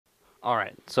All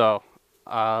right. So,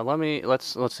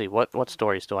 let's see. What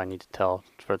stories do I need to tell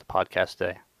for the podcast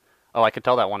today? Oh, I could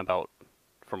tell that one about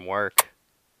from work.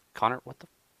 Connor, what the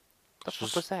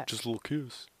fuck was that? Just a little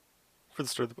kiss for the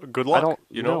start of the good I luck. don't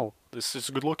You know, know. this is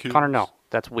a good luck kiss. Connor, no.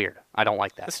 That's weird. I don't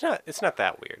like that. It's not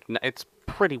that weird. No, it's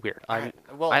pretty weird. If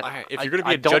you're gonna be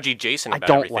I a don't- judgy Jason I about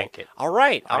don't everything, like it. All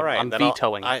right. I'm then I'll-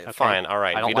 vetoing it, okay? Fine. All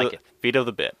right. I don't like it. Veto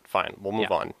the bit. Fine. We'll move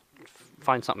Yeah. on.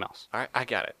 Find something else. All right. I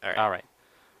got it. All right. All right.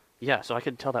 Yeah. So I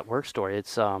could tell that work story.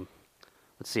 It's let's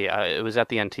see. It was at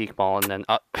the antique mall, and then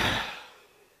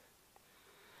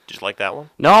Just like that one.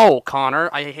 no, Connor,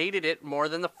 I hated it more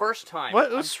than the first time.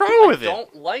 What's wrong with it? I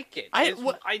don't like it.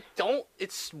 I don't.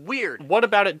 It's weird. What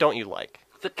about it don't you like?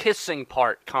 The kissing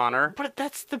part, Connor. But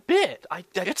that's the bit.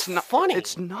 It's not funny.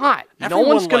 It's not. Everyone no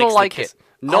one's gonna likes the like kiss. it.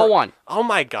 No Oh, one. Oh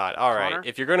my God! All right. Connor?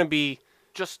 If you're gonna be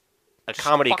Just a Just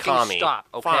comedy fucking commie, stop,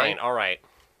 okay? fine. All right.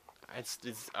 It's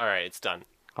all right. It's done.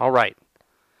 all right.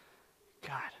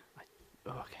 God.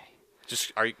 Okay.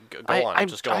 Just go on.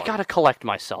 Just go on. I gotta collect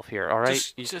myself here. All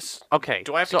right. Just Okay.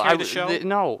 Do I have to so carry the show?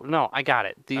 No, I got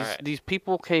it. right. These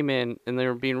people came in and they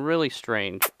were being really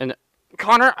strange. And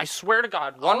Connor, I swear to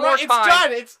God, one All more right,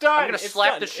 time. It's done. I'm gonna It's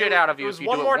slap done. the shit It out of you was if you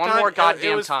one do it more one time. more It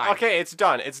goddamn was, time. Okay, it's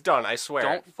done. It's done. I swear.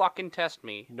 Don't fucking test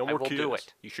me. No I more will kiss. do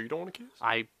it. You sure you don't want to kiss?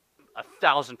 I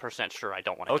 1,000% sure I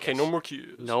don't want to Okay, kiss. no more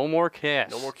kiss. No more kiss.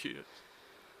 No more kiss.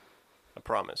 I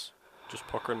promise. Just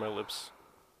puckering my lips.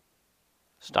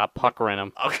 Stop puckering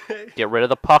them. Okay. Get rid of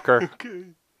the pucker. Okay.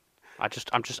 I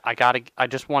just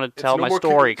want to tell No my more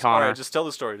story, kiss. All Connor. right, just tell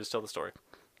the story. Just tell the story.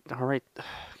 All right.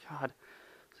 God.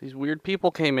 These weird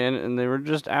people came in and they were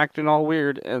just acting all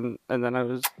weird and then I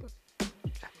was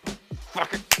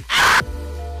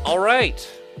All right.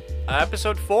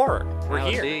 Episode 4. We're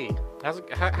here. Howdy.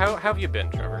 How have you been,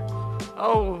 Trevor?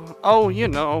 Oh, you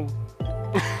know.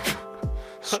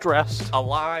 Stressed.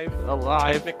 Alive.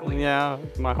 Alive. Technically. Yeah.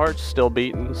 My heart's still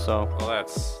beating, so Well,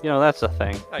 that's. that's a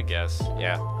thing. I guess.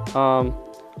 Yeah.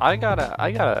 I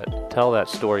gotta tell that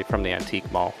story from the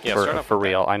antique mall Yeah, start for off for with that.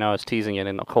 real. I know I was teasing it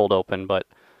in the cold open, but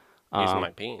Using my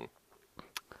bean.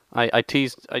 I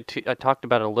talked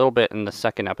about it a little bit in the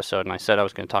second episode, and I said I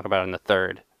was going to talk about it in the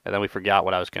third, and then we forgot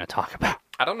what I was going to talk about.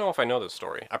 I don't know if I know this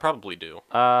story. I probably do.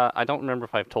 I don't remember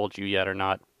if I've told you yet or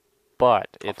not, but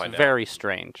it's find out. very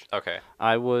strange. Okay.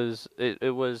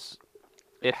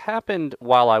 It happened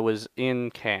while I was in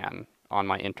Cannes on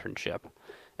my internship,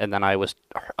 and then I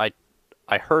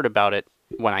heard about it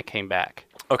when I came back.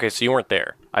 Okay, so you weren't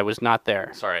there. I was not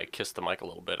there. Sorry, I kissed the mic a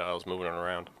little bit. I was moving it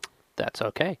around. That's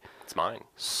okay. It's mine.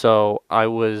 So when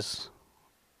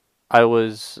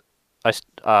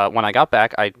I got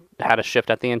back, I had a shift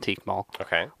at the antique mall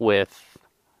Okay. with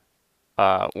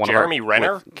Jeremy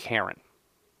Renner? with Karen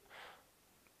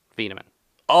Wiedemann.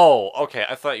 Oh, okay.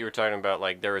 I thought you were talking about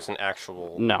like there was an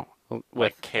actual No, with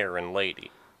like Karen lady.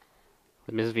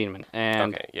 Ms. Wiedemann,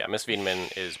 and Okay, yeah, Miss Wiedemann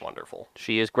is wonderful.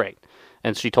 she is great.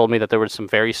 And she told me that there were some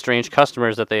very strange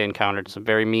customers that they encountered, some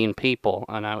very mean people,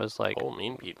 and I was like, Oh,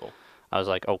 mean people.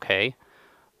 okay.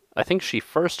 I think she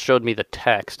first showed me the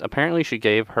text. Apparently, she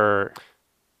gave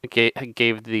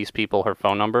these people her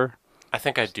phone number I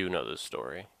think I do know this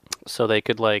story. so they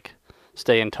could like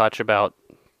stay in touch about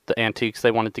the antiques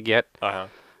they wanted to get. Uh-huh.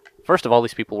 First of all,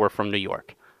 these people were from New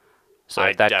York. So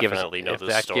I if that definitely know if this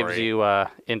that gives story. you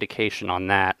indication on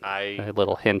that, a I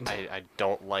little hint. I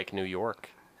don't like New York.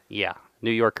 Yeah,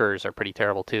 New Yorkers are pretty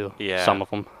terrible too. Yeah. Some of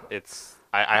them.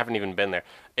 I haven't even been there.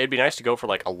 It'd be nice to go for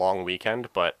like a long weekend,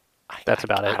 but That's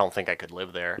about I it. don't think I could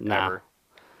live there Nah. ever.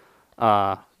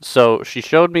 So she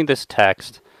showed me this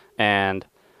text, and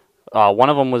one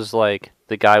of them was like,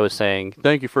 the guy was saying,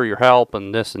 "Thank you for your help,"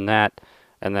 and this and that,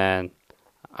 and then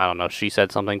I don't know, she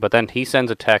said something, but then he sends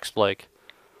a text like,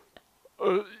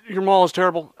 "Your mall is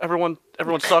terrible. Everyone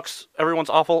sucks. Everyone's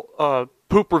awful.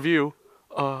 Poop review."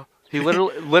 He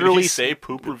literally Did he say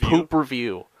poop review? Poop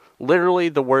review. Literally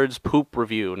the words poop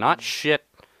review, not shit,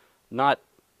 not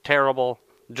terrible,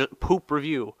 just poop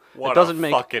review. What it doesn't a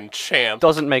make fucking champ.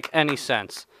 doesn't make any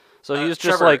sense. So he was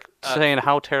just Trevor, like saying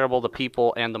how terrible the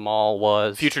people and the mall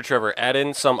was. Future Trevor, add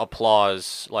in some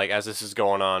applause, like as this is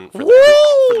going on for Woo!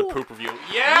 the poop review.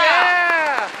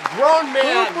 Yeah! Grown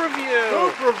man. Poop review.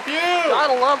 Poop review.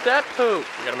 Gotta love that poop.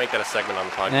 We gotta make that a segment on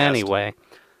the podcast. Anyway,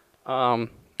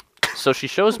 so she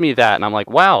shows me that, and I'm like,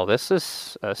 wow, this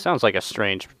is sounds like a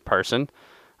strange person.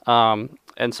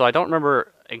 And so I don't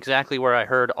remember exactly where I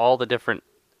heard all the different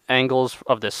angles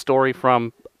of this story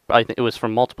from. I think it was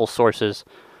from multiple sources,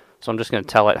 so I'm just going to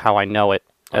tell it how I know it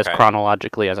as Okay.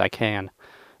 chronologically as I can.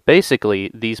 Basically,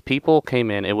 these people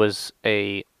came in. It was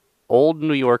a old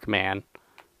New York man,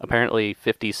 apparently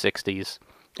 50s, 60s,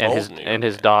 and Old his New York and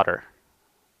his man. daughter.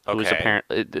 who's Okay.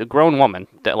 apparently a grown woman,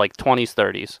 that like 20s,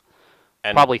 30s,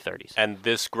 And probably 30s. and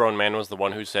this grown man was the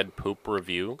one who said poop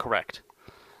review. Correct.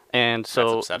 And That's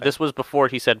so upsetting. this was before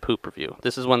he said poop review.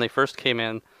 This is when they first came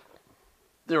in.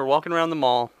 They were walking around the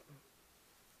mall,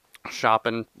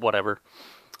 shopping, whatever,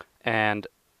 and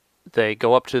they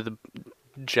go up to the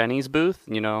Jenny's booth.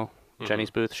 You know, Jenny's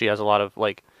booth. She has a lot of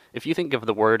like. If you think of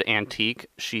the word antique,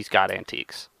 she's got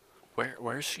antiques.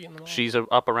 Where is she in the mall? She's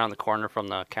up around the corner from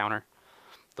the counter,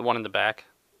 the one in the back.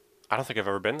 I don't think I've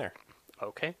ever been there.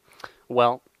 Okay.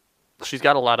 Well, she's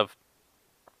got a lot of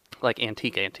like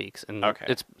antiques, and Okay.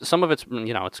 it's some of it's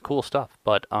it's cool stuff,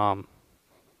 but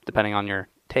depending on your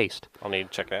taste. I'll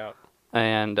need to check it out.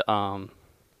 And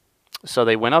so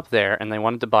they went up there and they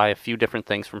wanted to buy a few different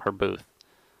things from her booth.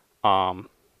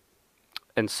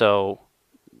 And so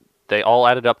they all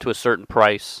added up to a certain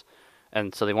price,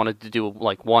 and so they wanted to do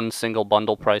like one single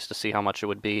bundle price to see how much it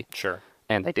would be. Sure.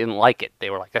 And they didn't like it. They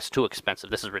were like, "That's too expensive.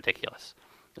 This is ridiculous."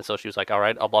 And so she was like, "All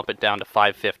right, I'll bump it down to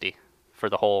 $550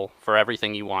 for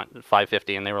everything you want,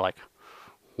 $550." And they were like,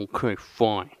 "Okay,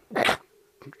 fine."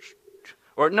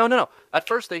 Or no. At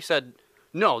first they said,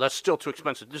 "No, that's still too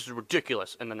expensive. This is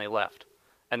ridiculous." And then they left.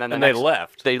 And then They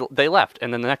left. They left.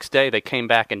 And then the next day they came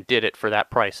back and did it for that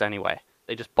price anyway.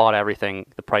 They just bought everything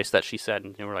the price that she said,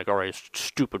 and they were like, "All right, it's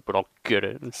stupid, but I'll get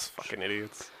it." These fucking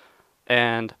idiots.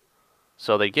 And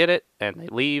so they get it, and they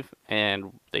leave,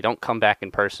 and they don't come back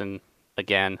in person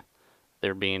again.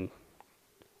 They're being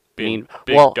Being mean.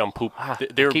 big Well, dumb poop. ah,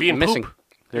 They were keep being missing. poop.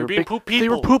 They were being big- poop They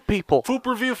were people. poop people. Poop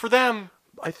review for them.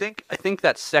 I think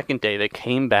that second day they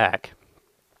came back,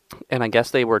 and I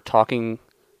guess they were talking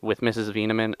with Mrs.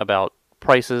 Wieneman about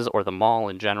prices or the mall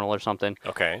in general or something.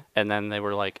 Okay. And then they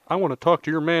were like, "I want to talk to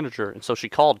your manager." And so she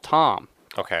called Tom.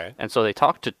 Okay. And so they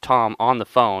talked to Tom on the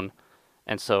phone.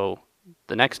 And so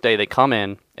the next day they come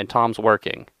in and Tom's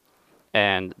working.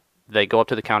 And they go up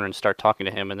to the counter and start talking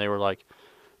to him. And they were like,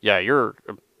 "Yeah, your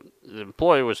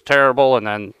employee was terrible." And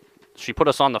then she put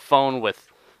us on the phone with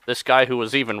this guy who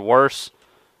was even worse.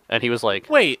 And he was like,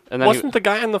 Wait, And then he- wasn't the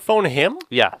guy on the phone him?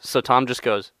 "Yeah." So Tom just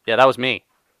goes, "Yeah, that was me."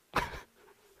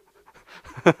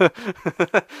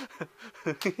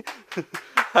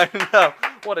 I know.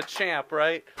 What a champ,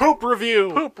 right? Poop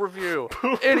review. Poop review.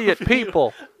 Idiot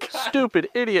people. Stupid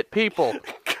idiot people.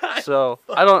 So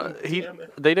I don't.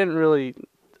 They didn't really.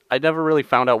 I never really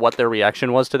found out what their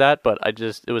reaction was to that, but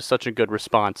it was such a good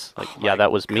response. Like, yeah,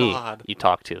 that was me God. you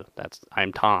talked to.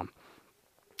 I'm Tom.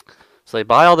 So they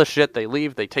buy all the shit, they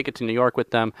leave, they take it to New York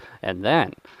with them, and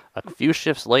then a few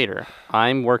shifts later,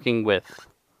 I'm working with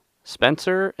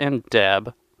Spencer and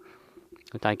Deb.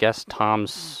 And I guess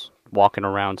Tom's walking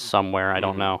around somewhere, I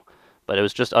don't know. But it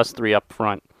was just us three up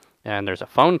front, and there's a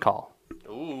phone call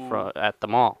Ooh. at the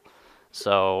mall.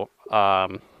 So I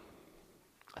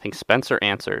think Spencer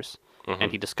answers,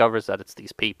 and he discovers that it's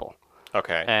these people.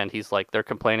 Okay. And he's like, they're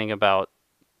complaining about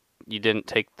you didn't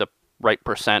take the right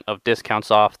percent of discounts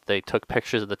off. They took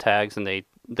pictures of the tags, and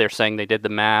they're saying they did the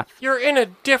math. You're in a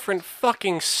different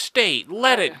fucking state.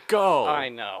 Let it go. I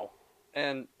know.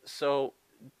 And so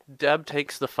Deb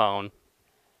takes the phone,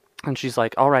 and she's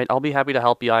like, "All right, I'll be happy to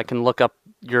help you. I can look up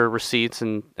your receipts,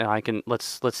 and I can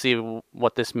let's see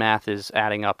what this math is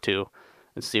adding up to,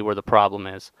 and see where the problem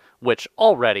is." Which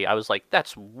already I was like,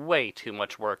 "That's way too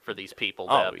much work for these people,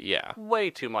 Deb. Oh, yeah.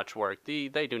 Way too much work. They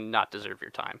do not deserve your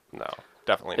time. No,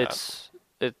 definitely not.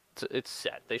 It's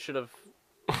sad. They should have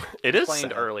It is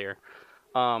complained sad. earlier."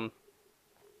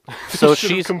 So Should've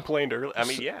she's complained earlier. I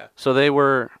mean, yeah. So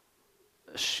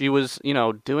she was,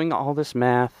 doing all this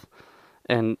math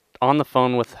and on the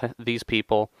phone with these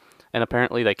people, and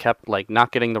apparently they kept like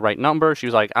not getting the right number. She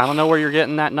was like, "I don't know where you're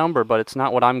getting that number, but it's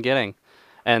not what I'm getting."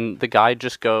 And the guy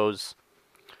just goes,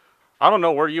 "I don't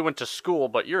know where you went to school,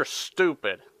 but you're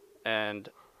stupid." And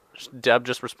Deb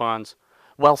just responds,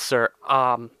 "Well, sir,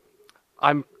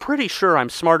 I'm pretty sure I'm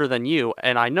smarter than you,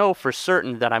 and I know for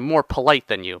certain that I'm more polite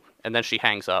than you." And then she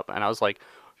hangs up, and I was like,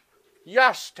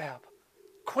 "Yes, Deb.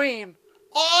 Queen.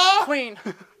 Queen."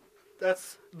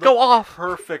 That's Go off.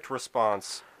 perfect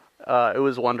response. It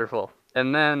was wonderful.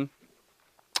 And then,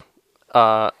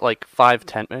 like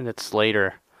 5-10 minutes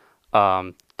later,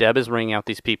 Deb is ringing out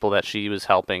these people that she was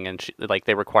helping, and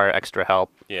they require extra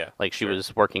help. Yeah. Like she sure.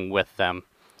 was working with them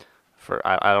for,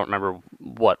 I don't remember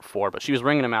what for, but she was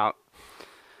ringing them out,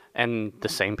 and the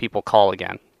same people call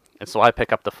again. And so I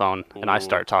pick up the phone, and I Ooh.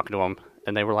 start talking to them,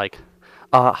 and they were like,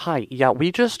 "Hi, yeah,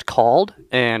 we just called,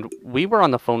 and we were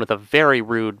on the phone with a very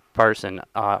rude person.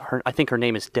 I think her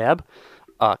name is Deb.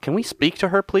 Can we speak to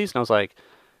her, please?" And I was like,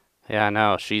 "Yeah,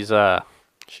 no, she's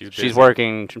busy.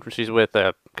 working. She's with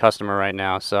a customer right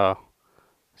now, so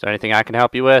is there anything I can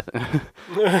help you with?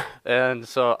 And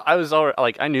so I was already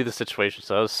like, I knew the situation,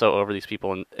 so I was so over these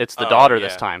people. And it's the daughter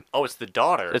this time. Oh, it's the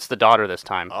daughter. It's the daughter this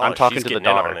time. Oh, I'm talking she's to the getting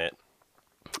in daughter. on it.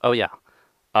 Oh yeah.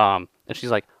 And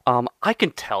she's like, I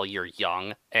can tell you're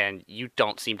young and you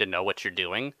don't seem to know what you're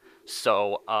doing.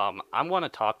 So, I want to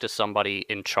talk to somebody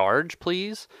in charge,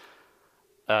 please.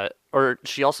 Or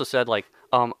she also said like,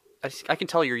 I can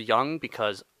tell you're young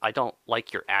because I don't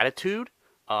like your attitude.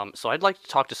 So I'd like to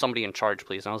talk to somebody in charge,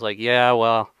 please. And I was like, yeah,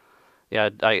 well, yeah,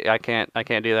 I can't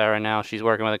do that right now. She's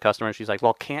working with a customer. And she's like,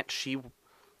 well, can't she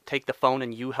take the phone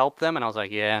and you help them? And I was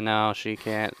like, yeah, no, she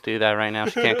can't do that right now.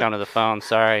 She can't come to the phone.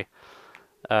 Sorry.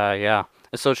 Yeah.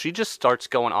 And so she just starts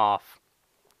going off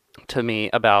to me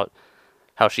about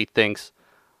how she thinks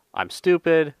I'm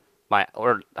stupid,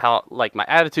 or how like my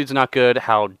attitude's not good,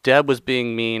 how Deb was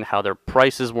being mean, how their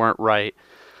prices weren't right,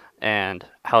 and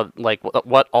how like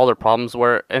what all their problems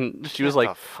were. And she was Get like,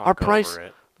 the fuck our price. over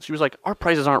it. She was like, our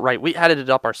prices aren't right. We added it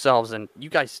up ourselves, and you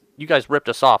guys ripped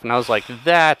us off. And I was like,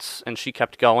 that's. And she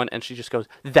kept going, and she just goes,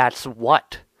 that's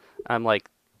what. I'm like,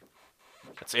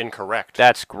 That's incorrect.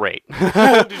 that's great.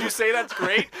 Did you say that's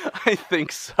great? I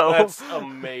think so. That's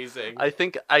amazing. I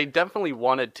think I definitely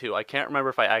wanted to. I can't remember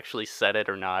if I actually said it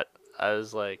or not. I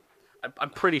was like, I'm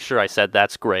pretty sure I said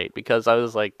that's great because I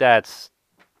was like, that's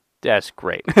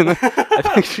great. And I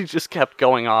think she just kept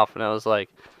going off, and I was like,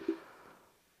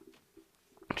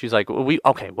 she's like, we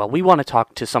want to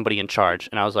talk to somebody in charge,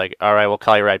 and I was like, all right, we'll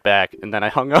call you right back, and then I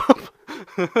hung up.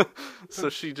 So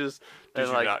she just Did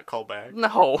you like, not call back?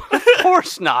 no, of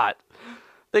course not.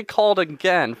 They called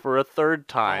again for a third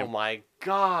time. Oh my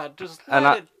god, just And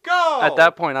let it go. At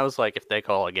that point, I was like, if they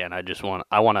call again,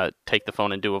 I want to take the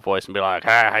phone and do a voice and be like,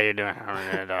 "Hi, how you doing?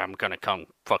 I'm gonna come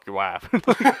fuck your wife,"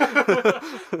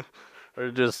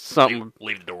 or just something,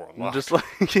 leave the door unlocked. just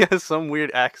like yeah, some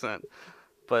weird accent.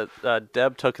 But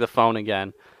Deb took the phone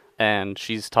again, and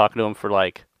she's talking to him for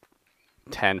like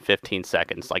 10, 15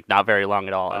 seconds, like not very long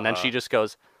at all. And then she just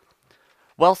goes,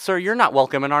 "Well, sir, you're not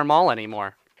welcome in our mall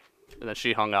anymore." And then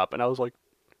she hung up, and I was like,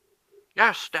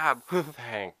 "Yes, Deb,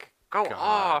 Thank go God.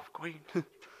 off, queen."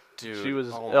 Dude. She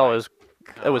was oh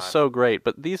it was so great.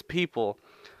 But these people,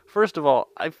 first of all,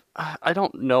 I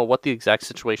don't know what the exact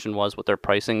situation was with their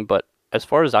pricing, but as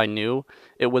far as I knew,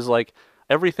 it was like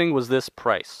everything was this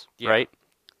price, right?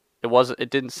 It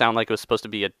didn't sound like it was supposed to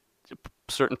be a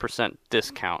certain percent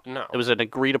discount. No. It was an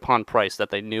agreed upon price that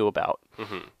they knew about.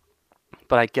 Mhm.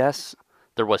 But I guess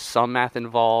there was some math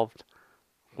involved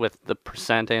with the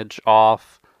percentage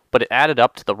off, but it added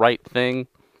up to the right thing.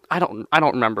 I don't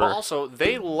remember. But also,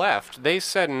 they left. They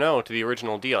said no to the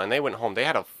original deal, and they went home. They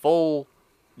had a full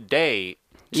day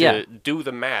to do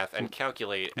the math and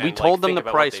calculate. And, We told them think the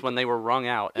about what price when they were rung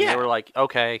out, and Yeah. they were like,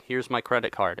 "Okay, here's my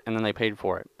credit card," and then they paid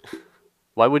for it.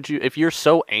 Why would you, if you're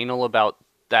so anal about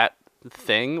that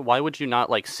thing, why would you not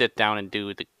like sit down and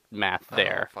do the math I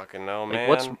there? don't fucking know, Like, man.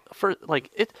 what's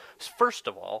first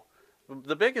of all,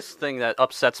 the biggest thing that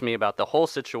upsets me about the whole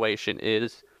situation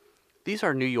is these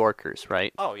are New Yorkers,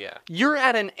 right? Oh yeah, You're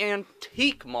at an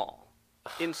antique mall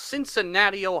in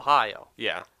Cincinnati, Ohio.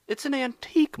 yeah, It's an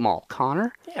antique mall,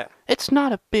 Connor. yeah. It's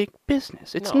not a big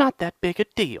business. It's No. not that big a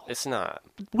deal. It's not.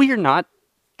 We're not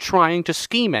trying to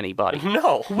scheme anybody.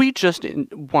 No. We just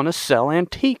want to sell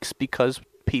antiques because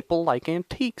people like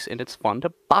antiques and it's fun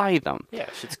to buy them. Yeah,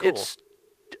 shit's cool.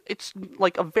 It's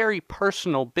like a very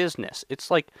personal business. It's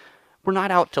like we're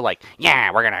not out to like,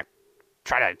 yeah, we're gonna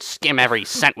try to skim every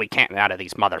cent we can out of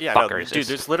these Yeah, no, motherfuckers. dude. It's-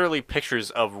 There's literally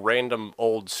pictures of random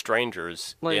old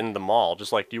strangers Like- in the mall,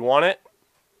 just like, do you want it?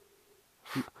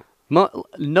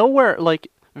 nowhere, like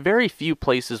very few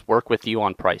places work with you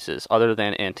on prices other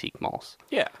than antique malls.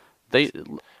 Yeah.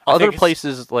 Other it's-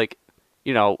 places like,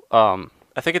 you know,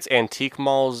 I think it's antique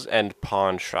malls and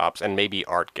pawn shops and maybe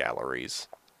art galleries.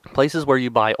 places where you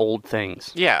buy old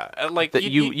things. Yeah, like That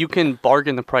you can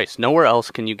bargain the price. Nowhere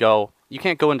else can you go. You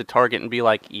can't go into Target and be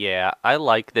like, yeah, I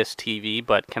like this TV,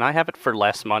 but can I have it for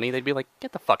less money? They'd be like,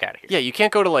 get the fuck out of here. Yeah, you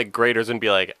can't go to like Graders and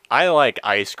be like, I like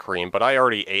ice cream, but I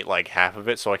already ate like half of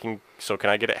it, so can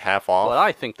I get it half off? But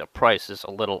I think the price is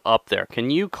a little up there. Can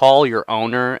you call your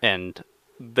owner and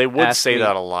They would ask say me-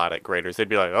 that a lot at Graders. They'd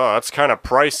be like, oh, that's kind of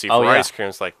pricey Oh, for yeah. ice cream.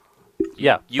 It's like,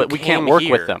 yeah, You but we came can't work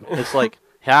here. with them. It's like,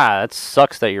 yeah, that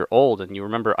sucks that you're old and you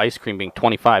remember ice cream being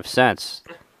 25 cents.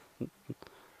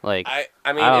 Like,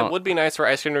 I mean, I it don't- would be nice for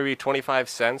ice cream to be 25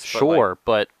 cents. But sure,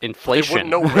 but Like, they inflation. wouldn't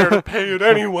know where to pay it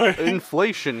anyway.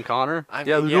 Inflation, Connor. I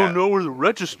yeah, mean, they yeah. don't know where the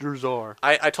registers are.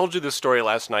 I told you this story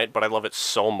last night, but I love it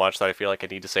so much that I feel like I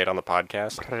need to say it on the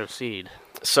podcast. Proceed.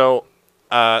 So,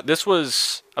 this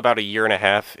was about a year and a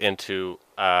half into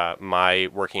my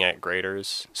working at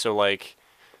Graders. So, like,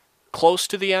 close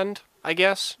to the end, I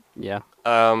guess. Yeah.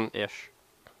 Ish.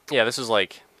 Yeah, this is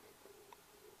like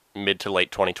mid to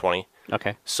late 2020.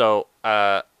 Okay. So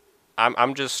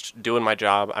I'm just doing my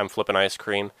job. I'm flipping ice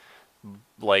cream.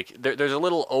 Like there's a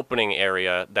little opening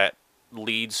area that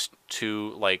leads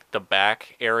to like the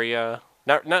back area.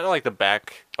 Not like the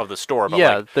back of the store, but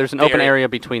yeah, like there's an the open area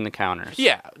between the counters.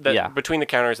 Yeah, Yeah. between the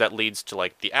counters that leads to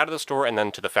like the out of the store and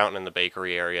then to the fountain and the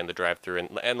bakery area and the drive-through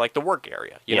and like the work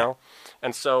area, you Yeah. know?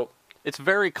 And so It's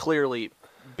very clearly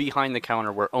behind the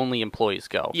counter where only employees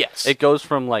go. Yes. It goes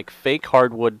from like fake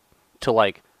hardwood to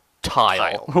like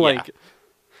tile. Like yeah.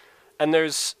 And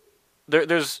there's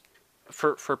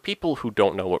for people who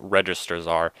don't know what registers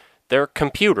are, they're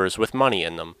computers with money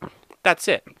in them. That's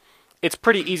it. It's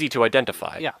pretty easy to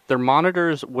identify. yeah, they're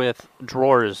monitors with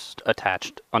drawers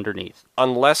attached underneath.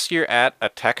 Unless you're at a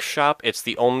tech shop, it's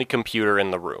the only computer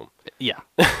in the room. Yeah,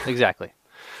 exactly.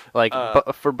 Like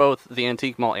for both the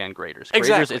Antique Mall and Graders. Graders,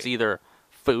 Exactly. it's either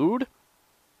food.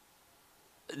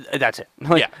 That's it.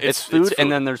 Like, Yeah, it's it's food, food.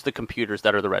 and then there's the computers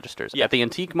that are the registers. Yeah. At the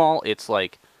Antique Mall, it's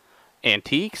like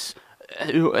antiques,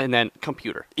 and then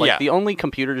computer. Like Yeah. the only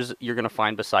computers you're gonna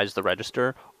find besides the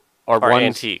register are Are ones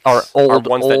antiques. are old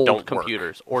ones that old don't work.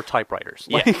 computers or typewriters.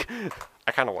 Yeah. Like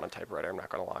I kind of want a typewriter, I'm not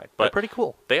going to lie. they're But pretty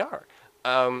cool. they are.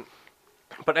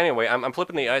 But anyway, I'm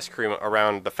flipping the ice cream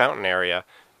around the fountain area,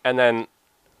 and then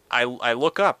I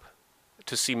look up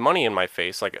to see money in my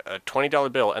face, like a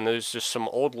 $20 bill, and there's just some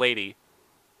old lady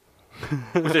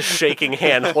with a shaking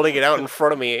hand holding it out in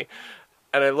front of me,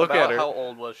 and I look at her. How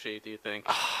old was she? Do you think?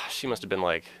 She must have been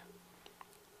like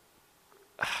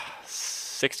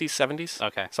 60s, 70s,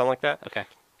 Okay. something like that. Okay.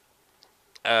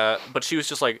 But she was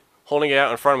just like holding it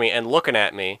out in front of me and looking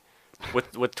at me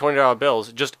with $20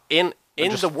 bills, just in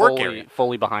Just the work fully, area.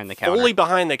 fully behind the counter. Fully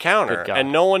behind the counter, Good God.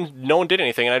 and no one did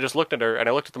anything. And I just looked at her, and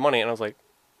I looked at the money, and I was like,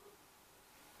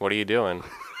 "What are you doing?"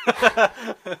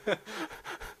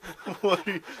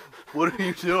 What are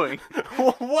you doing?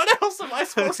 What else am I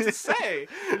supposed to say?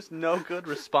 There's no good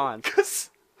response.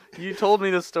 You told me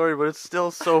this story, but it's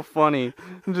still so funny.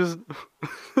 Just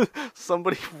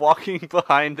somebody walking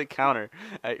behind the counter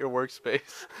at your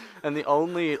workspace, and the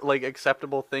only like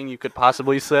acceptable thing you could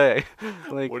possibly say,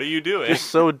 like, What are you doing? just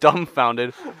so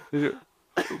dumbfounded.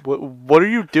 What are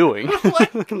you doing?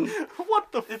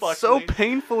 What the fuck? It's so lady?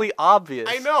 painfully obvious.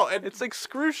 I know, and It's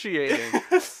excruciating.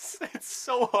 it's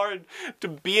so hard to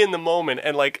be in the moment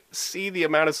and like see the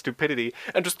amount of stupidity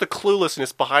and just the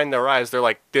cluelessness behind their eyes. They're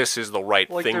like, "This is the right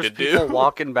Like thing there's to people do."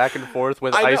 walking back and forth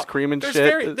with I know. ice cream and There's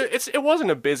shit. it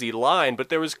wasn't a busy line, but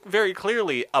there was very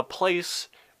clearly a place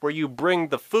where you bring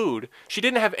the food. She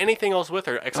didn't have anything else with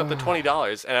her except the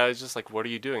 $20, and I was just like, "What are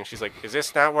you doing?" She's like, "Is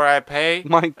this not where I pay?"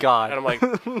 My God. And I'm like,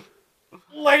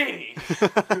 "Lady,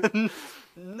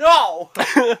 no.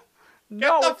 get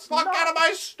the fuck out of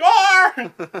my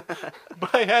store!"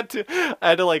 But I had to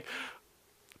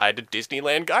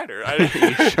Disneyland guide her.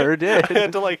 You sure did. I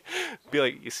had to like be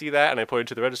like, "You see that?" And I pointed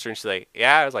to the register, and she's like,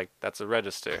 "Yeah." I was like, "That's a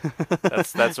register.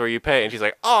 That's where you pay." And she's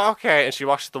like, "Oh, okay." And she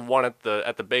walks to the one at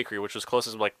the bakery, which was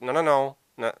closest. I'm like, no.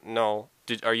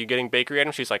 Are you getting bakery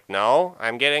items? She's like, "No,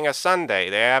 I'm getting a sundae.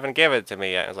 They haven't given it to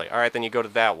me yet." I was like, "All right, then you go to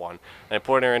that one." And I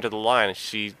pointed her into the line, and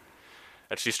she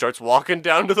starts walking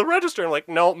down to the register. I'm like,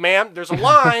 "No, ma'am, there's a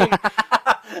line."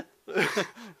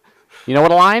 You know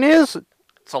what a line is?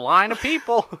 It's a line of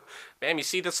people. Ma'am, you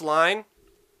see this line?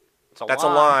 It's a That's a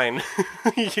line.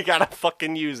 You gotta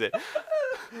fucking use it.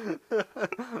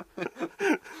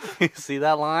 You see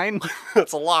that line?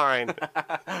 That's a line.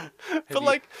 But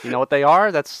like You know what they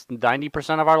are? That's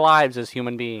 90% of our lives as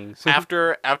human beings.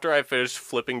 after I finished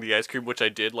flipping the ice cream, which I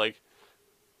did like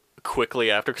quickly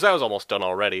after, because I was almost done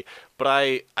already. But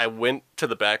I went to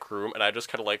the back room and I just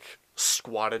kind of like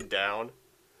squatted down,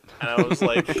 and I was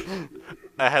like,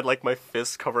 I had like my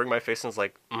fists covering my face, and I was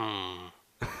like,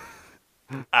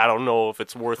 I don't know if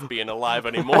it's worth being alive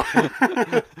anymore.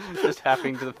 Just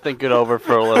having to think it over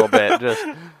for a little bit.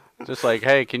 Just like,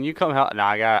 hey, can you come help? No,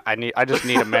 I just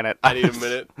need a minute. I need a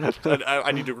minute.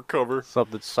 I need to recover.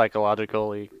 Something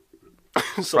psychologically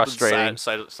Something frustrating.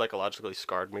 psychologically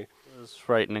scarred me. is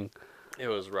frightening. It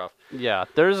was rough. Yeah,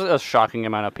 there's a shocking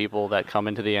amount of people that come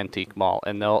into the Antique Mall,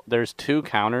 and there's two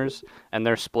counters, and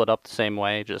they're split up the same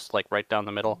way, just like right down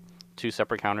the middle, two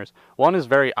separate counters. One is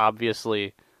very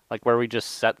obviously like where we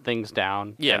just set things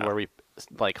down, Yeah. and where we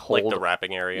like hold, Like the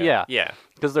wrapping area. Yeah. Yeah.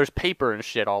 because there's paper and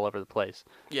shit all over the place.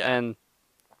 Yeah. And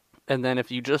then if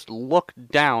you just look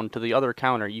down to the other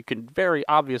counter, you can very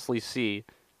obviously see,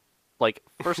 like,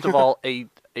 first of all, a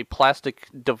plastic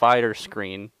divider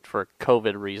screen for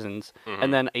COVID reasons,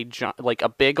 and then a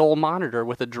big old monitor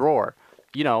with a drawer,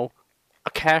 a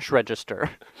cash register.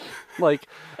 Like,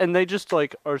 and they just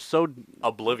like are so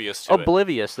Oblivious to it.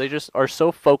 oblivious. They just are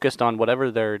so focused on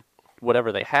whatever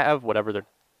they have, whatever they're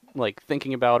like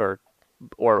thinking about, or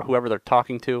whoever they're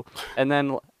talking to. And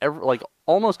then like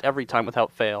almost every time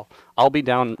without fail, I'll be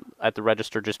down at the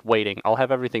register just waiting. I'll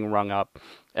have everything rung up,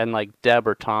 and like Deb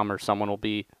or Tom or someone will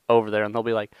be over there, and they'll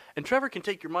be like, "And Trevor can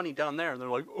take your money down there." And they're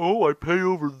like, "Oh, I pay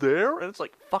over there?" And it's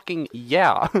like, "Fucking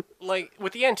yeah." Like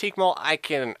with the antique mall, I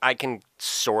can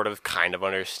sort of kind of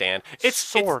understand.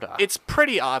 Sorta. It's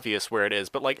pretty obvious where it is,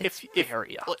 but like if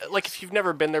very like if you've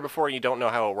never been there before and you don't know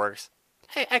how it works,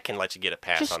 hey, I can let you get a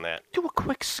pass Just on that. do a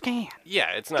quick scan.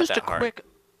 Yeah, it's not Just that a hard. quick.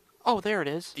 Oh, there it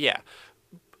is. Yeah.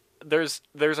 There's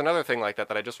another thing like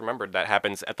that I just remembered that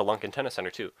happens at the Lunken Tennis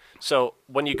Center too. So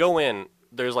when you go in,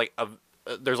 there's like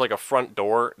a front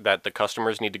door that the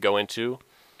customers need to go into,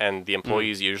 and the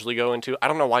employees usually go into. I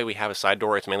don't know why we have a side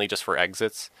door. It's mainly just for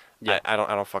exits. Yeah. I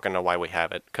don't fucking know why we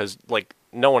have it, because like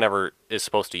no one ever is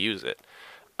supposed to use it.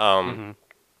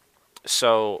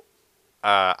 So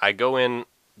I go in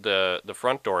the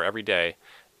front door every day,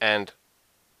 and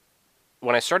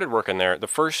when I started working there, the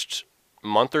first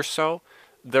month or so,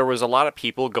 there was a lot of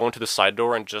people going to the side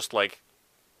door and just wailing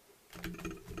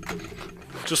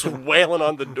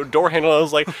on the door handle. I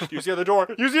was like, "Use the other door!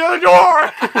 Use the other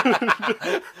door!"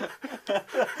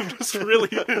 Just really,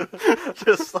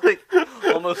 Just like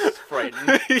almost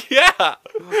frightened. yeah.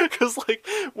 Because like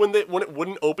when it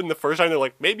wouldn't open the first time, they're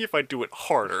like, "Maybe if I do it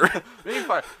harder."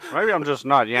 Maybe I'm just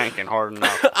not yanking hard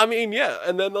enough. I mean, yeah.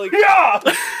 And then like, Yeah.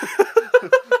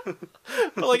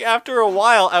 but like after a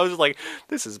while, I was like,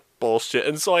 "This is bullshit,"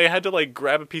 and so I had to like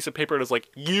grab a piece of paper and it was like,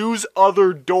 "Use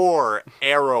other door,"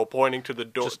 arrow pointing to the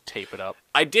door. Just tape it up.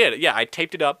 I did, yeah. I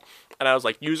taped it up, and I was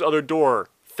like, "Use other door,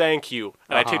 thank you,"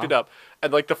 and I taped it up.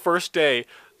 And like the first day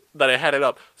that I had it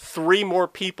up, 3 more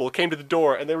people came to the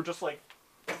door, and they were just like,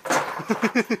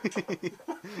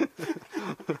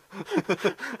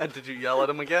 And did you yell at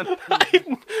him again?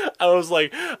 I was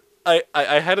like,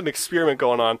 I had an experiment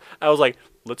going on. I was like,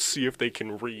 let's see if they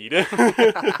can read.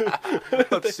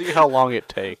 Let's see how long it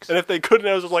takes. And if they couldn't,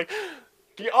 I was just like,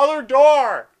 "The other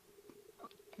door!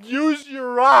 Use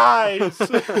your eyes!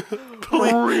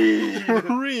 Please,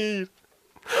 read!"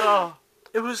 Oh,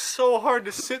 it was so hard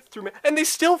to sit through, man. And they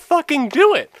still fucking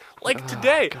do it. Like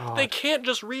today, they can't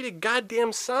just read a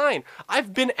goddamn sign.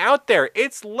 I've been out there.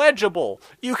 It's legible.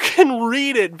 You can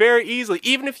read it very easily.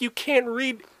 Even if you can't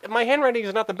read, my handwriting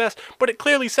is not the best, but it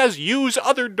clearly says, "Use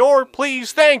other door,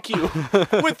 please, thank you,"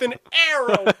 with an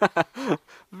arrow.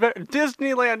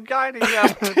 Disneyland guiding them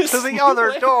to the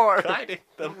other door. Guiding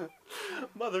them. So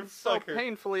Motherfucker.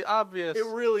 painfully obvious. It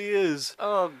really is.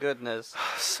 Oh, goodness.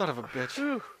 Son of a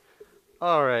bitch.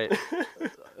 All right.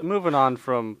 Moving on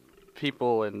from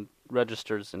people and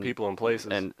registers and People and places.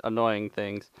 and annoying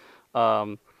things.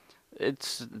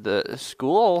 It's the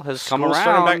school has come School's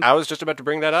starting around. back. I was just about to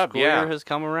bring that up. School Yeah. year has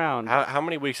come around. How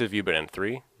many weeks have you been in?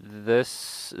 3?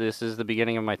 This is the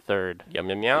beginning of my 3rd. Yum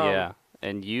yum yum. Yeah.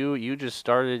 And you just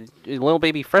started, little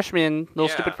baby freshman, little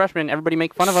Yeah. stupid freshman. Everybody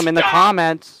make fun of him in the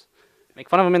comments. Make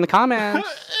fun of him in the comments.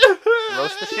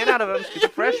 Roast the shit out of him,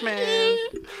 stupid freshman.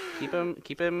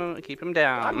 Keep him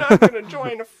down. I'm not gonna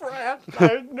join a frat.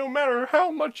 No matter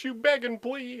how much you beg and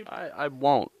plead. I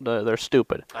won't. They're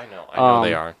stupid. I know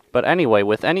they are. But anyway,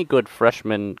 with any good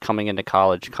freshman coming into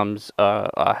college comes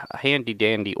a handy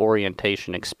dandy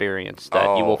orientation experience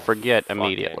that you will forget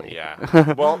immediately.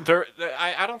 Yeah. Well,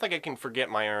 I don't think I can forget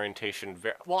my orientation.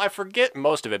 Well, I forget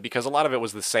most of it because a lot of it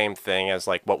was the same thing as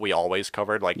like what we always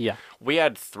covered. Like, Yeah. we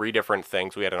had 3 different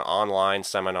things. We had an online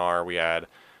seminar. We had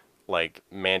like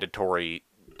mandatory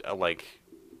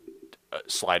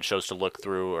slideshows to look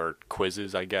through, or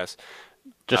quizzes, I guess.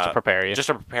 Just to prepare you. Just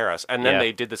to prepare us. And then Yeah.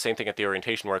 they did the same thing at the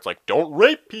orientation where it's like, "Don't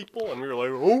rape people." And we were like,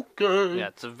 "Okay." Yeah,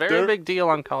 it's a very big deal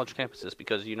on college campuses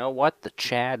because you know what? The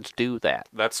Chads do that.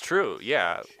 That's true,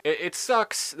 yeah. It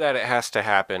sucks that it has to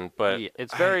happen, but... Yeah,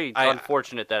 it's very I-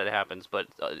 unfortunate that it happens, but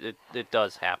it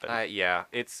does happen. yeah,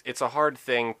 it's a hard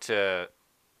thing to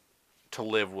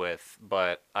live with,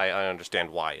 but I understand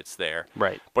why it's there.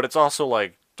 Right. But it's also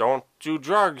like, don't do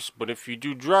drugs, but if you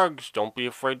do drugs, don't be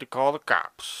afraid to call the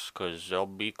cops, because they'll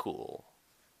be cool.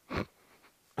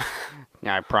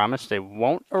 Now, I promise they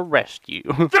won't arrest you.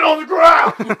 Get on the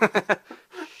ground!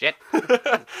 Shit.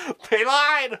 They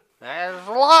lied! That's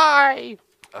a lie.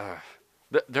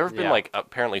 There have been, Yeah. like,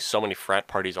 apparently so many frat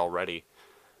parties already.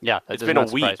 Yeah, that It's does been a not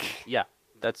surprise week. me. Yeah,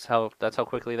 that's how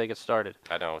quickly they get started.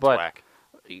 I know, it's But- whack.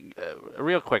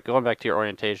 Real quick, going back to your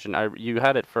orientation, you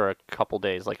had it for a couple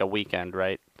days, like a weekend,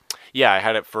 right? Yeah, I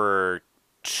had it for...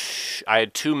 I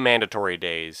had 2 mandatory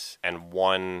days and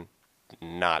 1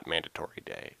 not mandatory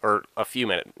day, or a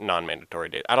few non-mandatory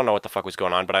days. I don't know what the fuck was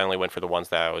going on, but I only went for the ones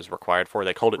that I was required for.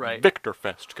 They called it Right.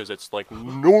 Victorfest because it's like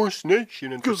Norse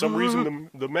nation, and for some reason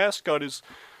the mascot is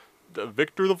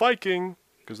Victor the Viking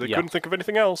because they Yeah. couldn't think of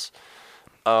anything else.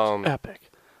 Epic.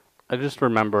 I just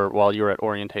remember while you were at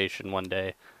orientation one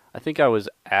day, I think I was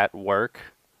at work.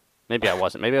 Maybe I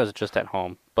wasn't. Maybe I was just at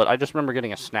home. But I just remember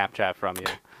getting a Snapchat from you.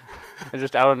 And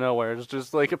just out of nowhere, it's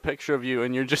just like a picture of you,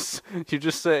 and you just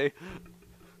say,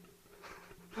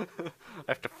 I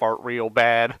have to fart real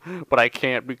bad, but I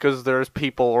can't because there's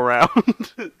people around.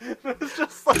 It's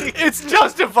just like, It's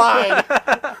justified.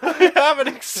 I have an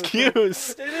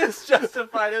excuse. it is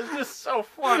justified. It's just so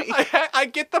funny. I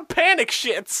get the panic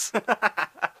shits.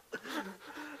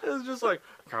 It's just like,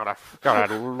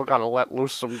 gotta let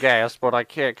loose some gas, but I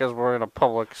can't because we're in a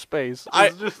public space.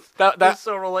 It's just That's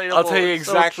so relatable. I'll tell you It's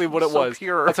so exactly what it so was.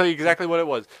 Pure. I'll tell you exactly what it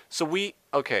was. So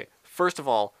okay, first of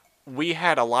all, we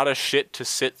had a lot of shit to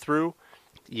sit through,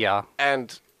 Yeah.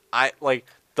 and I like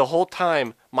the whole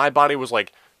time my body was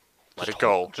like, let it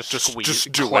go, Just just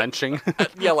do it. clenching.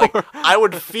 Yeah, like I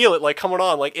would feel it like coming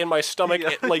on, like in my stomach.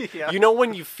 Yeah, Like yeah. you know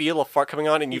when you feel a fart coming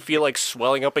on and you feel like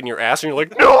swelling up in your ass, and you're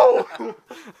like, no.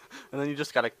 And then you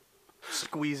just gotta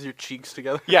squeeze your cheeks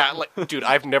together. Yeah, like dude,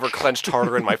 I've never clenched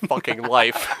harder in my fucking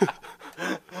life.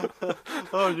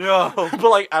 Oh no. But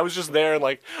like I was just there, and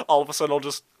like all of a sudden I'll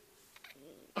just.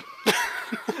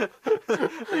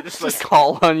 They just like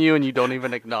call on you and you don't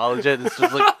even acknowledge it. It's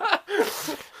just like,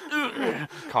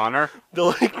 Connor, They're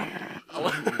like,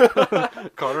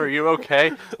 Connor, are you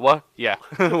okay? What? Yeah.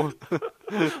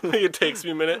 it takes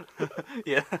me a minute.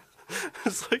 Yeah.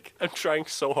 It's like I'm trying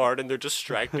so hard and they're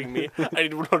distracting me. I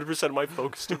need 100% of my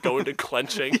focus to go into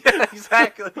clenching. Yeah,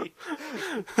 exactly.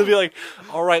 They'll be like,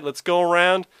 all right, let's go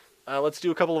around. Let's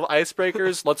do a couple of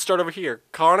icebreakers. Let's start over here.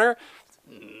 Connor?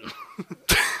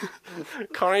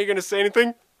 Connor, you going to say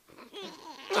anything?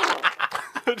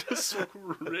 Just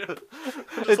rip.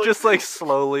 It just like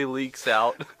slowly leaks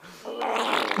out.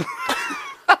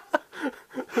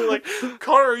 Like,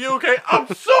 Connor, are you okay? I'm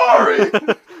sorry.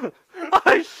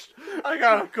 I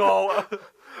gotta go.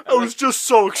 I was just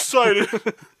so excited.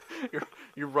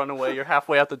 You run away. You're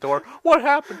halfway out the door. What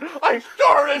happened? I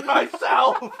started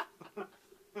myself.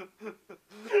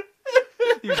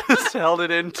 You just held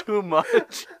it in too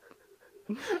much.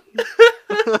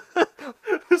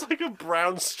 There's like a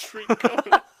brown streak coming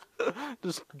out.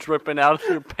 Just dripping out of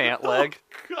your pant leg.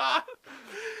 God.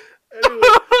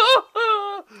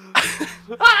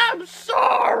 I'm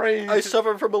sorry. I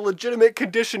suffer from a legitimate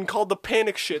condition called the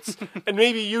panic shits, and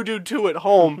maybe you do too at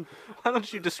home. Why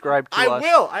don't you describe to I us?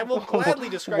 will. I will gladly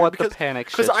describe what it because the panic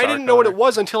because shits I didn't are, know what Connor. it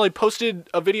was until I posted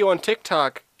a video on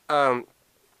TikTok.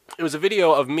 It was a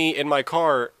video of me in my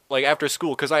car, like after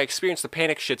school, because I experienced the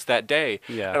panic shits that day.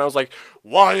 Yeah. And I was like,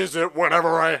 why is it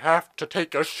whenever I have to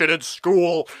take a shit at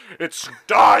school, it's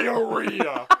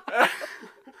diarrhea?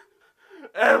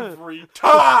 Every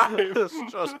time. It's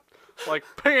just like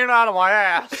peeing out of my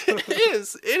ass.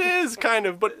 It is kind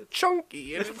of, but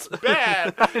chunky, and it's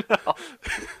bad. I know.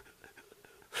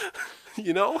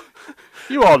 You know?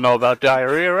 You all know about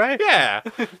diarrhea, right? Yeah.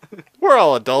 We're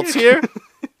all adults here.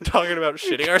 Talking about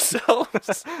shitting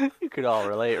ourselves. You could all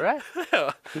relate, right?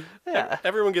 Yeah. Yeah.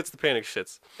 Everyone gets the panic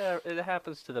shits. It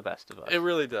happens to the best of us. It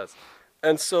really does.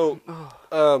 And so,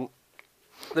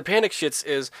 the panic shits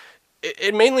is,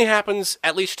 it mainly happens,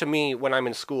 at least to me, when I'm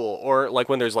in school, or like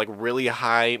when there's like really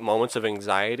high moments of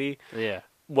anxiety, Yeah.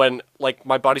 when like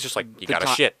my body's just like, you gotta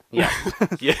shit. Yeah.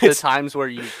 Yeah, The it's- times where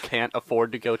you can't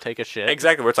afford to go take a shit.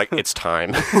 exactly, where it's like, it's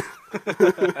time.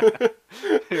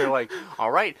 You're like,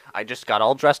 all right, I just got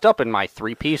all dressed up in my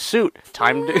 3-piece suit.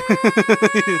 Time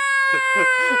to.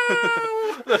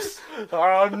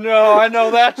 Oh no, I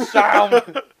know that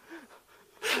sound.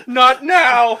 Not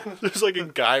now. There's like a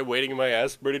guy waiting in my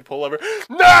ass, ready to pull over.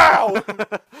 Now!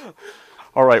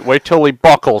 All right, wait till he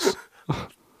buckles.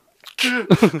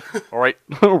 All right,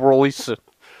 release it.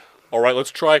 All right,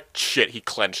 let's try. Shit, he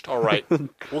clenched. All right.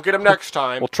 We'll get him next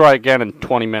time. We'll try again in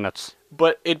 20 minutes.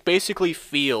 But it basically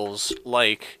feels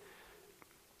like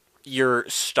your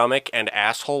stomach and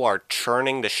asshole are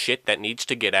churning the shit that needs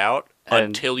to get out And-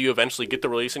 until you eventually get the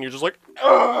release, and you're just like,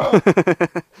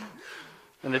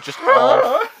 And it just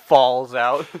all falls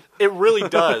out. it really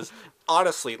does.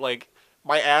 Honestly, like,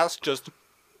 my ass just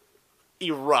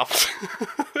erupts.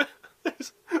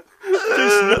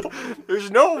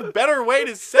 There's no better way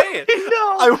to say it.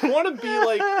 I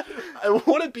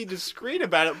want to be discreet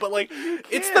about it, but like,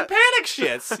 it's the panic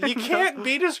shits. You can't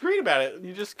be discreet about it.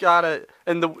 You just gotta,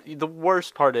 and the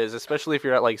worst part is, especially if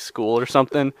you're at like school or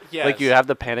something, Yes. like you have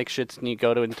the panic shits and you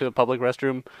go into a public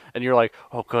restroom and you're like,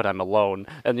 oh good, I'm alone,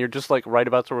 and you're just like right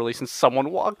about to release and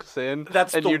someone walks in,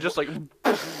 and you're just like,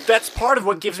 That's part of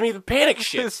what gives me the panic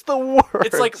shits. it's the worst.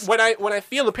 It's like when I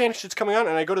feel the panic shits coming on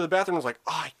and I go to the bathroom, it's like,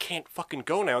 oh, I can't fucking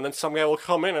go now, and then some guy will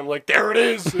come in and I'm like, there it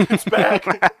is, it's back.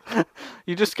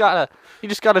 you just gotta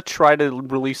try to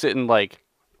release it in like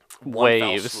One fell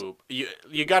waves. swoop.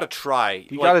 You gotta try.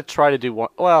 You gotta try to do one.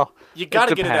 Well, You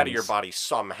gotta it get it out of your depends. body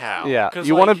somehow. Yeah, 'Cause,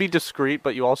 you want to like, be discreet,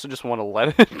 but you also just want to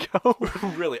let it go.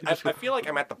 really. I feel like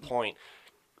I'm at the point.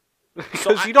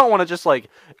 Because you don't want to just like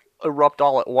erupt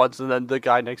all at once, and then the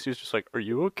guy next to you is just like, "Are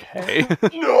you okay?"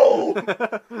 No,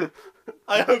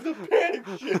 I have the panic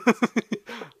shit.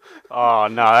 Oh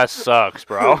no, that sucks,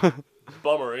 bro.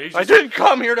 Bummer. He's I just, didn't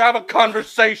come here to have a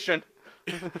conversation.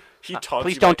 he taunts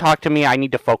Please you don't talk to me. I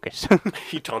need to focus.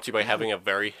 He taunts you by having a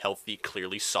very healthy,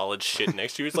 clearly solid shit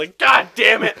next to you. He's like, God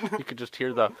damn it! You could just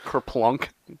hear the kerplunk.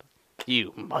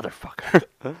 You motherfucker.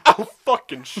 I'll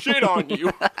fucking shit on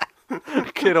you.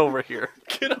 Get over here.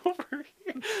 Get over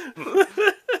here.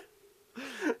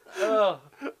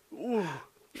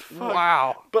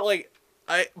 Wow. But like,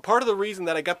 part of the reason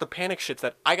that I got the panic shits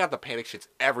that I got the panic shits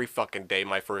every fucking day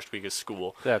my first week of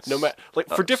school. That's no matter like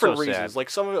for different so reasons. sad. Like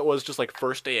some of it was just like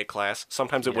first day of class.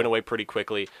 Sometimes it went away pretty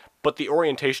quickly. But the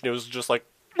orientation, it was just like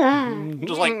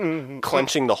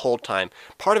clenching the whole time.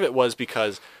 Part of it was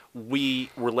because we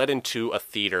were led into a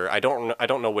theater. I don't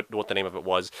know what the name of it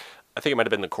was. I think it might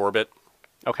have been the Corbett.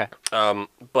 Okay.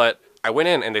 But I went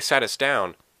in and they sat us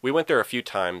down. We went there a few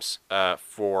times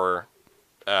for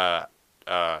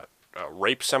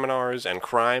rape seminars and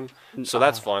crime, so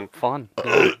that's fun. Fun.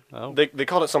 Oh. They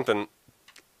called it something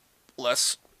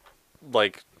less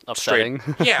like Upsetting.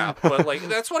 straight. Yeah, but like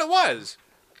that's what it was.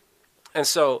 And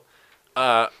so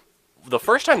the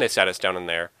first time they sat us down in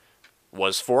there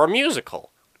was for a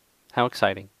musical. How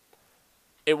exciting.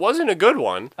 It wasn't a good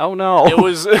one. Oh no. It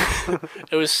was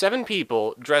it was 7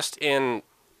 people dressed in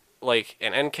like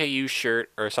an NKU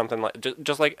shirt or something like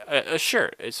just like a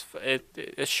shirt. It's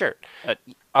a shirt.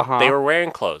 Uh-huh. They were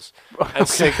wearing clothes. And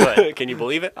Okay, good. Can you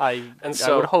believe it? I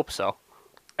so- would hope so.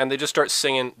 And they just start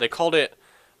singing. They called it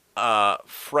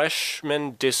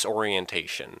freshman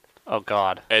disorientation. Oh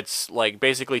god. It's like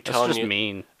basically That's telling just you.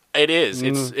 mean. It is.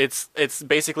 It's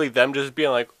basically them just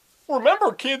being like,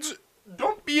 remember, kids,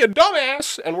 don't be a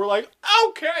dumbass. And we're like,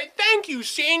 okay, thank you,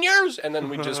 seniors. And then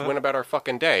we just went about our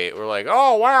fucking day. We're like,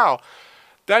 oh wow,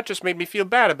 that just made me feel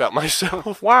bad about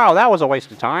myself. Wow, that was a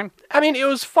waste of time. I mean, it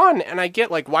was fun, and I get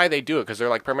like why they do it because they're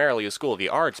like primarily a school of the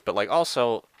arts, but like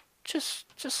also just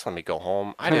let me go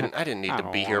home. I didn't need I to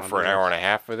don't be here wanna for an do hour this. and a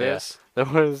half for this. There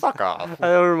was. Fuck off.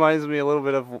 That reminds me a little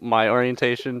bit of my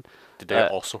orientation. Did they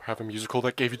also have a musical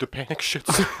that gave you the panic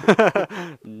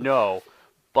shits? No,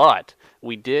 but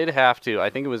we did have to. I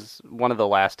think it was one of the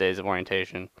last days of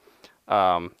orientation.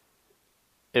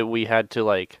 We had to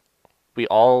like, we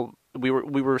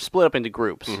were split up into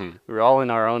groups. Mhm. We were all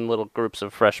in our own little groups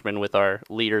of freshmen with our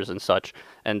leaders and such.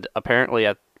 And apparently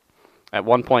at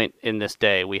one point in this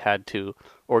day, we had to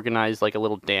organize like a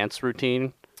little dance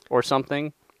routine or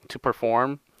something to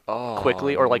perform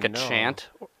quickly, or like a chant.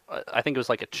 I think it was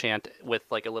like a chant with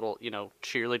like a little,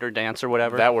 cheerleader dance or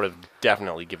whatever. That would have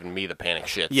definitely given me the panic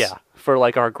shits. Yeah, for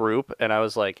like our group, and I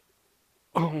was like,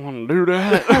 I don't want to do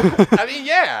that. I mean,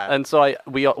 yeah. And so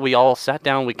we all sat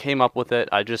down, we came up with it.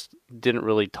 I just didn't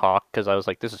really talk because I was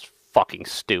like, this is fucking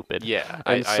stupid. Yeah,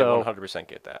 And I so- 100%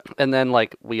 get that. And then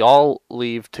like we all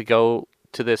leave to go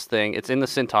to this thing. It's in the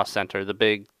Cintas Center, the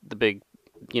big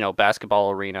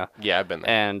basketball arena. Yeah, I've been there.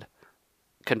 And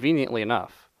conveniently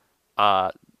enough,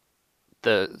 the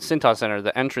Cintas Center,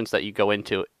 the entrance that you go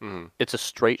into, it's a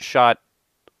straight shot,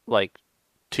 like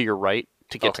to your right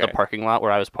to get to the Okay. parking lot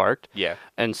where I was parked. Yeah.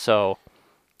 And so,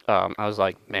 I was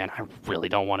like, man, I really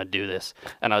don't want to do this.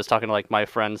 And I was talking to like my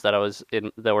friends that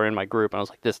were in my group, and I was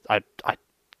like,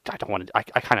 I don't want to. I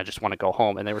kind of just want to go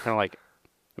home. And they were kind of like,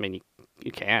 I mean,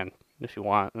 you can if you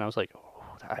want. And I was like,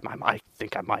 oh, I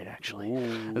think I might actually.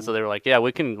 And so they were like, yeah,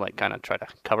 we can like kind of try to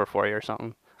cover for you or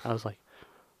something. I was like,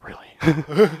 really?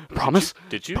 Promise?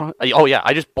 Did you? Oh yeah,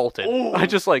 I just bolted. I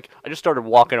just started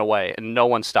walking away, and no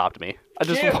one stopped me.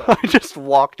 Damn. I just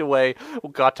walked away,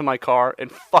 got to my car,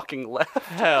 and fucking left.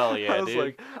 Hell yeah, I was dude.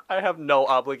 like, I have no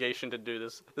obligation to do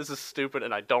this. This is stupid,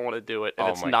 and I don't want to do it, and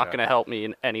Oh it's my not God. going to help me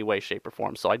in any way, shape, or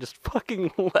form. So I just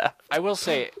fucking left. I will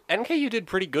say, NKU did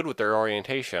pretty good with their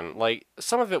orientation. Like,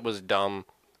 some of it was dumb,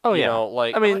 Oh You yeah. know,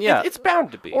 like I mean, yeah. it's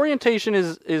bound to be. Orientation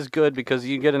is good because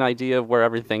you get an idea of where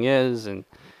everything is, and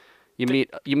you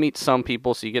meet some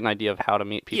people, so you get an idea of how to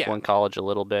meet people Yeah. in college a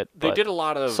little bit. They But did a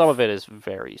lot of some of it is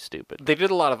very stupid. they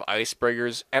did a lot of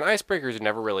icebreakers, and icebreakers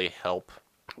never really help.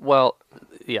 Well,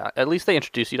 yeah. At least they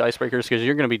introduce you to icebreakers because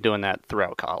you're going to be doing that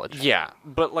throughout college. Yeah,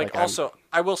 but like, Like, I'm- also,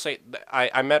 I will say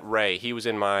I met Ray. He was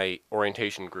in my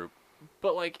orientation group,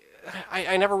 but like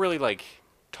I never really like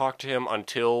talked to him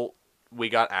until we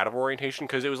got out of orientation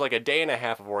because it was like a day and a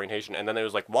half of orientation, and then it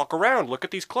was like walk around, look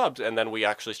at these clubs, and then we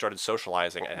actually started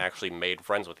socializing and actually made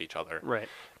friends with each other. Right.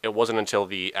 It wasn't until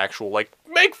the actual like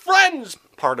make friends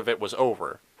part of it was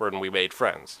over when we made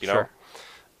friends. You know.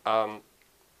 Sure.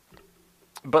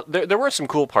 But there were some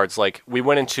cool parts. Like we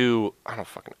went into I don't know,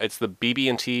 fucking it's the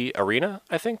BB&T Arena,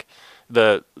 I think,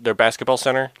 their basketball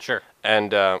center. Sure.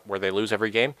 And where they lose every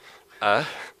game.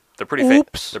 They're pretty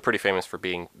Oops. they're pretty famous for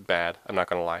being bad. I'm not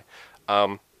gonna lie.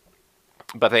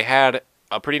 But they had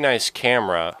a pretty nice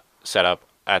camera set up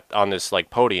on this like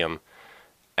podium,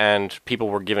 and people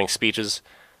were giving speeches.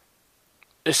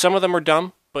 Some of them were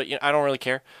dumb, but you know, I don't really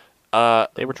care.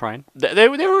 They were trying. They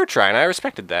were trying. I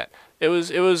respected that. It was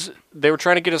they were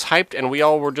trying to get us hyped, and we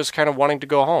all were just kind of wanting to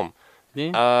go home.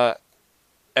 Yeah.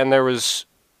 And there was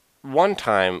one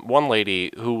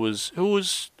lady who was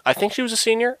I think she was a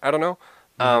senior. I don't know.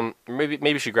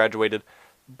 Maybe she graduated,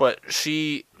 but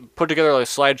she put together like a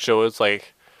slideshow. It's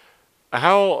like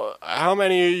how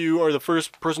many of you are the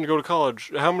first person to go to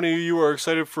college? How many of you are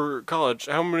excited for college?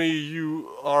 How many of you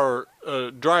are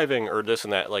driving or this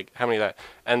and that? Like how many of that?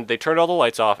 And they turned all the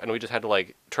lights off, and we just had to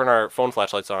like turn our phone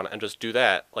flashlights on and just do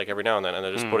that like every now and then, and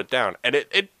then just put it down. And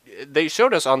they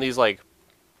showed us on these like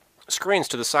screens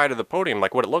to the side of the podium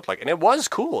like what it looked like, and it was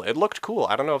cool. It looked cool.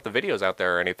 I don't know if the video's out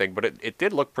there or anything, but it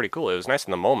did look pretty cool. It was nice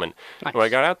in the moment. Nice. When I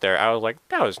got out there, I was like,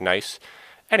 that was nice.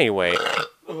 Anyway,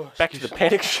 back to the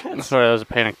panic shit. Sorry, that was a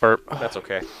panic burp. That's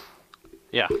okay.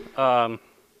 Yeah.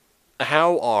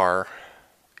 How are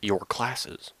your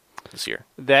classes this year?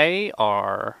 They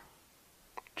are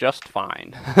just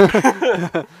fine.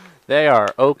 They are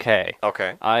okay.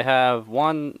 Okay. I have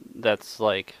one that's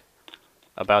like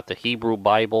about the Hebrew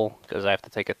Bible because I have to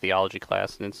take a theology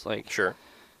class, and it's like Sure.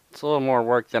 it's a little more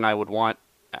work than I would want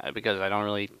because I don't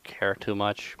really care too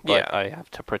much. But Yeah. I have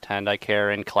to pretend I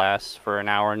care in class for an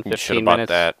hour and You should 15 have bought minutes.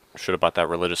 that. Should have bought that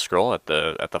religious scroll at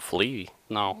the flea.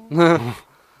 No.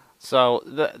 So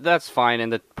that's fine,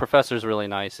 and the professor's really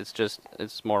nice.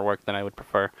 It's more work than I would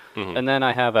prefer. Mhm. And then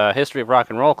I have a history of rock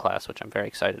and roll class, which I'm very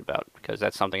excited about because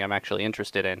that's something I'm actually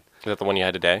interested in. Is that the one you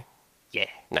had today? Yeah,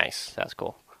 Nice. that's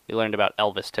cool. We learned about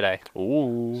Elvis today.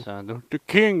 Ooh. So, the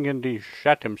king, and he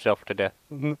shot himself to death.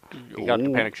 He got the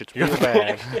Ooh. panic shits real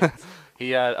bad. He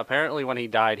had apparently when he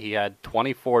died, he had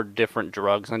 24 different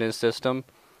drugs in his system.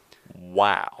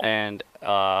 Wow. And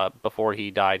before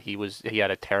he died, he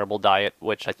had a terrible diet,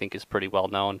 which I think is pretty well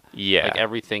known. Yeah. Like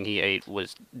everything he ate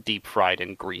was deep fried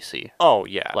and greasy. Oh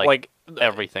yeah. Like,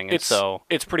 everything. And so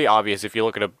it's pretty obvious if you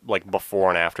look at a like before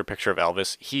and after picture of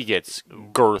Elvis, he gets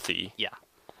girthy. yeah,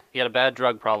 he had a bad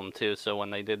drug problem too. So when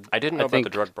they did, I didn't know about think, the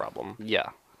drug problem. Yeah,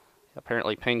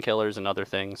 apparently painkillers and other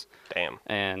things. Damn.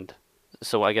 And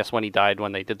so I guess when he died,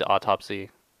 when they did the autopsy,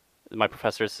 my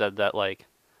professor said that like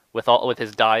with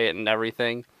his diet and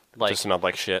everything, like Just smelled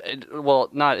like shit.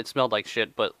 it smelled like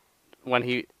shit, but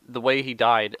the way he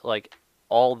died, like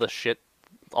all the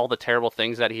terrible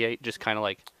things that he ate just kind of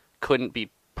like couldn't be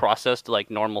processed like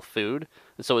normal food,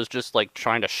 and so it was just like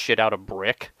trying to shit out a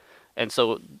brick, and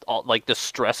so like the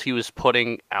stress he was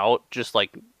putting out just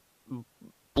like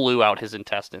blew out his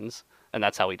intestines, and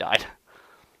that's how he died.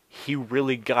 He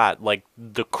really got like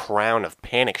the crown of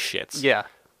panic shits. Yeah,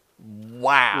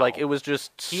 Wow. like it was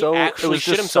just He so it actually was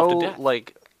shit just himself so to death.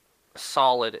 like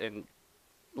solid and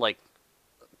like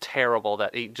terrible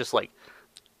that he just like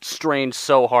strained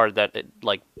so hard that it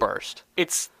like burst.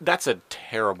 That's a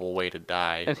terrible way to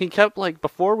die. And he kept like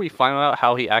before we found out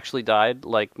how he actually died,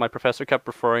 like my professor kept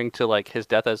referring to like his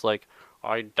death as like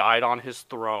I died on his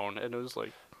throne, and it was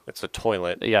like It's a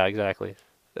toilet. yeah, exactly.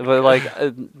 But like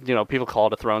people call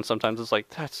it a throne sometimes. It's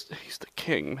like he's the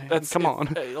king, man. Come on.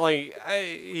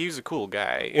 He's a cool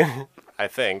guy. I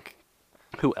think.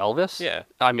 Who, Elvis? Yeah.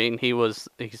 I mean, he's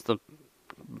the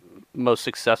most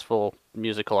successful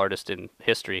musical artist in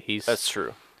history. That's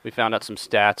true. We found out some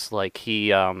stats like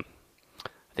he I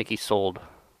think he sold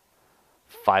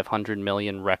 500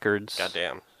 million records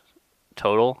Goddamn.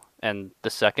 total, and the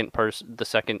second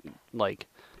like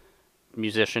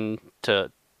musician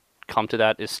to come to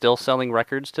that is still selling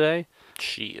records today,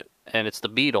 Shit. and it's the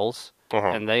Beatles, Uh-huh.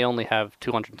 and they only have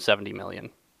 270 million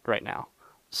right now.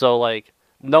 So like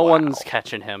No Wow. one's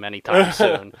catching him anytime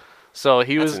soon. So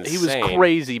he That's was insane.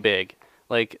 crazy big.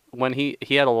 Like when he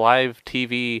had a live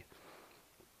TV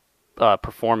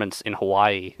performance in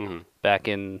Hawaii Mhm. back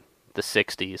in the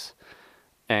 60s,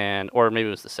 or maybe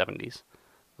it was the 70s,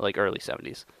 like early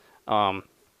 70s.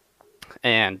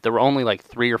 And there were only like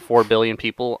 3 or 4 billion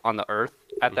people on the earth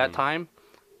at that time,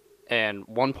 and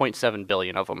 1.7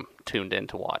 billion of them tuned in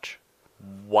to watch.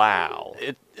 Wow.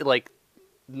 Like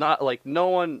not like no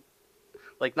one,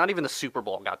 like not even the Super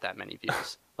Bowl got that many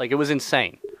views. Like it was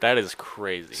insane. That is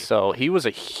crazy. So he was a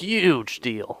huge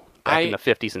deal back in the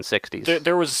 50s and 60s.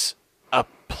 There was a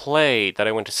play that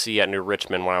I went to see at New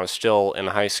Richmond when I was still in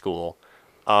high school,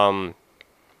 about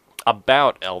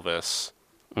Elvis.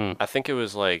 I think it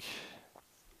was like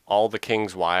All the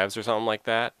King's Wives or something like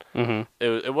that. Mm-hmm.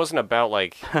 It wasn't about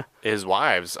like his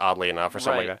wives, oddly enough, or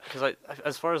something like that. Because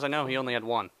as far as I know, he only had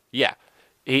one. Yeah,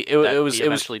 He it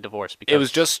eventually divorced. Because it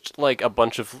was just like a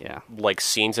bunch of Yeah. like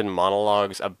scenes and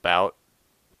monologues about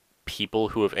people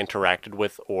who have interacted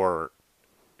with or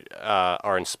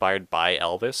are inspired by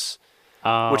Elvis,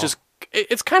 which is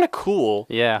it's kind of cool,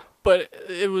 yeah. but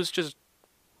it was just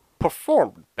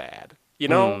performed bad, you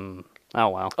know? Oh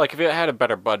wow. Like if it had a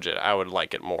better budget, I would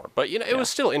like it more. But you know, it was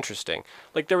still interesting.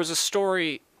 Like there was a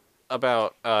story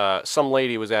about some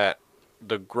lady was at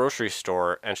the grocery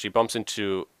store and she bumps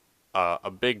into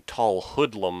a big tall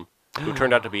hoodlum who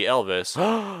turned out to be Elvis,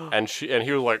 and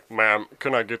he was like, "Ma'am,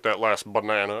 can I get that last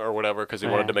banana or whatever?" Because he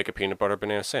wanted to make a peanut butter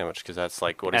banana sandwich because that's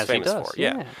like what he's As he famous does, for.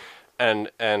 Yeah, and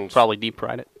Probably deep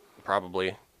fried it.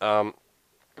 probably.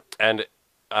 And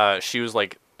she was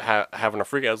like having a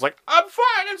freak out. I was like, "I'm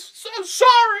fine. I'm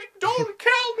sorry. Don't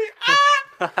kill me."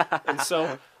 Ah!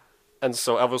 and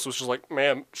so Elvis was just like,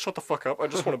 "Ma'am, shut the fuck up. I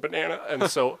just want a banana." And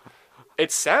so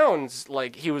it sounds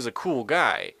like he was a cool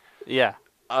guy, Yeah.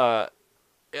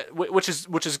 which is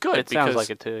good. It sounds because like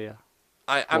it too. Yeah.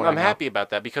 I'm what I know. happy about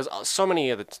that because so many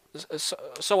of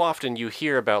so often you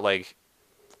hear about like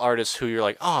artists who you're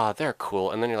like, "Ah, they're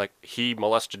cool," and then you're like, "He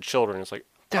molested children." It's like,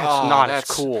 That's "Oh, not as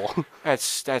cool.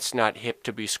 That's not hip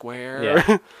to be square."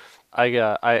 Yeah.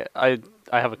 I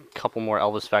have a couple more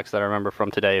Elvis facts that I remember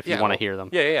from today. If you want to hear them.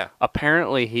 Yeah.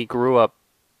 Apparently, he grew up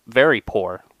very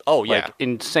poor. Oh yeah. Like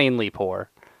insanely poor,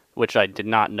 which I did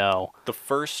not know. The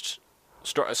first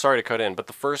story. Sorry to cut in, but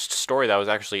the first story that was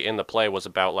actually in the play was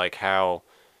about like how,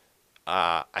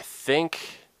 I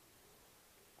think,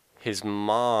 his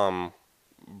mom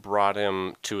brought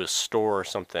him to a store or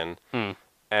something,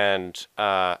 and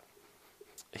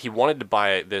he wanted to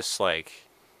buy this like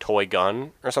toy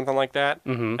gun or something like that,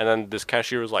 and then this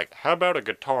cashier was like, "How about a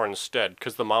guitar instead?"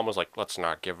 Because the mom was like, "Let's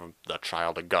not give the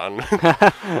child a gun,"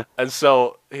 and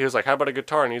so he was like, "How about a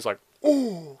guitar?" And he's like,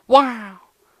 "Ooh, Wow.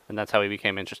 And that's how he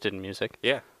became interested in music.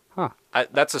 yeah." Huh.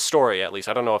 That's a story, at least.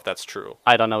 I don't know if that's true.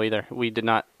 I don't know either. We did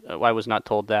not. I was not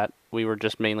told that. We were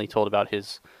just mainly told about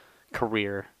his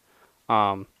career.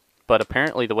 But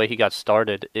apparently, the way he got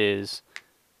started is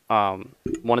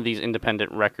one of these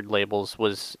independent record labels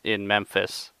was in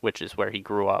Memphis, which is where he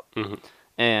grew up,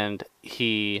 and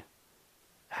he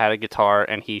had a guitar,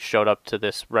 and he showed up to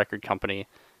this record company,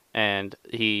 and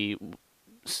he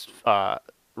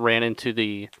ran into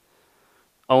the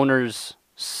owner's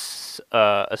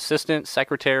assistant,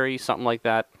 secretary, something like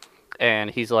that, and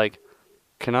he's like,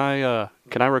 "Can I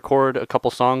record a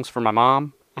couple songs for my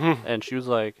mom?" And she was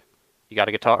like, "You got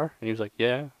a guitar?" And he was like,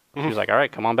 "Yeah." She was like, "All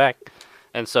right, come on back."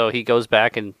 And so he goes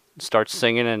back and starts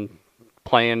singing and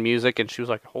playing music, and she was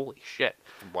like, "Holy shit!"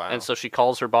 Wow. And so she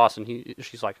calls her boss, and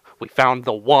she's like, "We found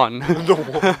the one."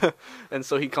 And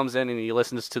so he comes in and he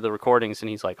listens to the recordings, and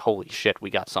he's like, "Holy shit, we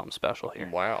got something special here."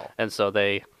 Wow. And so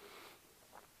they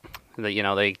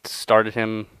started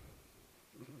him.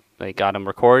 They got him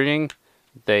recording.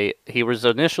 He was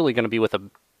initially going to be with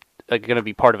going to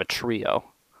be part of a trio,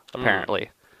 apparently,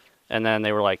 and then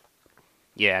they were like,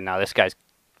 "Yeah, no, this guy's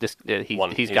he's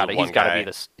got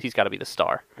to be the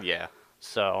star." Yeah.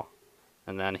 So,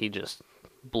 and then he just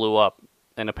blew up,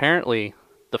 and apparently,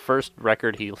 the first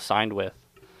record he signed with,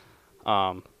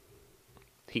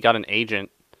 he got an agent,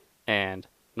 and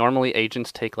normally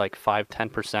agents take like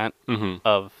 5-10%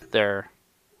 of their,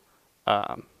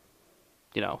 of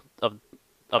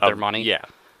their money. Yeah.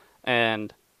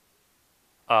 And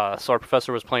so our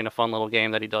professor was playing a fun little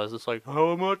game that he does. It's like,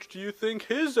 "How much do you think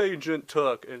his agent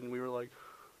took?" And we were like,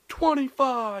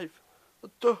 25,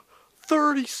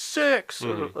 36,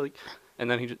 and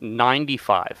then he just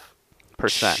 95%.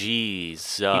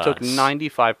 Jesus. He took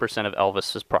 95% of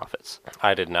Elvis's profits,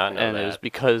 I did not know and that. it was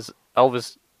because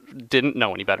Elvis didn't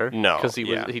know any better. No, because he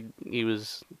was, he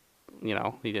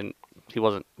didn't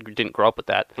grow up with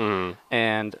that,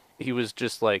 and he was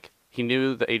just like, he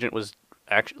knew the agent was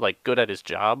actually like good at his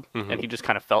job, and he just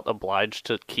kind of felt obliged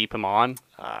to keep him on.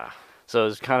 So it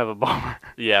was kind of a bummer.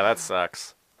 Yeah, that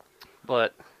sucks.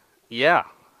 But yeah,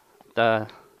 the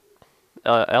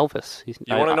Elvis. You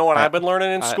want to know what I've been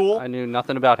learning in school? I knew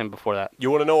nothing about him before that.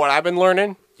 You want to know what I've been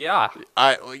learning? Yeah,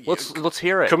 let's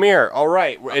hear it. Come here. All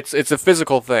right, it's a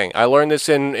physical thing. I learned this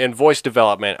in voice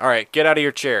development. All right, get out of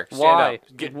your chair. Stand Why?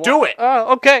 up. Do it.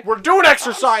 Oh, okay. We're doing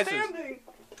exercises.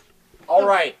 All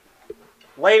right,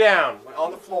 lay down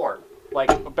on the floor,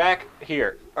 like back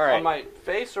here. All right. On my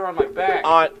face or on my back?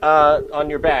 On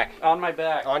your back. On my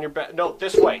back. On your back. No,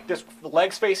 this way. This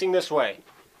legs facing this way.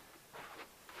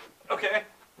 Okay.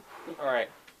 All right.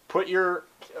 Put your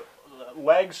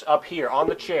legs up here on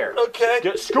the chair. Okay.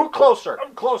 Scoot closer.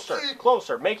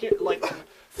 Closer. Make it like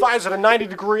thighs at a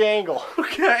 90-degree angle.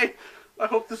 Okay. I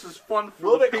hope this is fun A for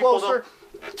little the bit people. closer.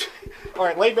 All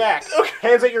right, lay back.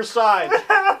 Hands at your side.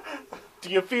 Do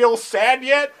you feel sad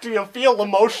yet? Do you feel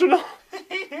emotional?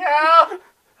 Yeah.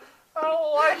 I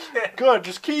don't like it. Good.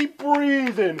 Just keep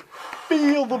breathing.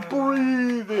 Feel the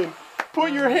breathing.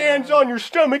 Put your hands on your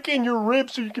stomach and your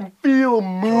ribs so you can feel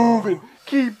them moving.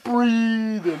 Keep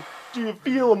breathing. Do you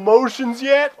feel emotions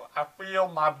yet? I feel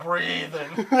my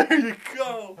breathing. There you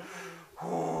go.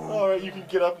 All right, you can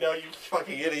get up now, you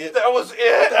fucking idiot. That was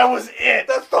it. That was it.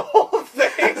 That's the whole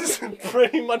thing. That's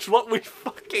pretty much what we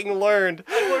fucking learned.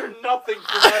 I learned nothing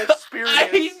from that experience.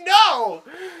 I know.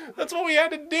 That's what we had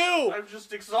to do. I'm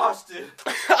just exhausted.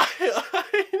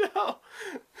 I know.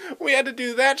 We had to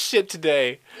do that shit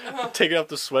today. Taking off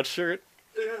the sweatshirt.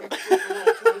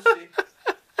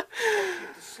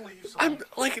 I'm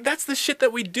like, that's the shit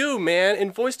that we do, man,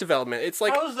 in voice development. It's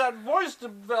like, how's that voice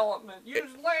development? You're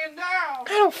just laying down. I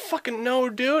don't fucking know,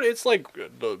 dude. It's like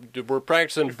we're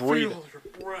practicing breathing. Feel your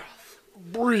breath.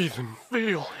 Breathe and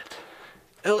feel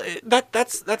it.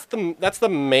 That's the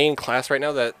main class right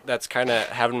now that's kind of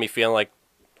having me feeling like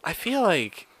I feel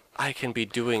like I can be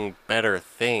doing better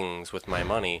things with my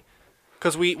money.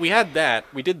 Cause we did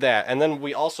that, and then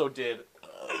we also did.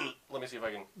 Let me see if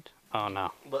I can. Oh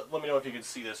no. Let me know if you can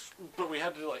see this. But we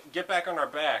had to like get back on our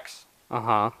backs.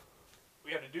 Uh-huh.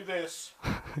 We had to do this,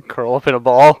 Curl up in a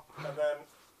ball. and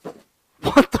then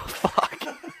What the fuck?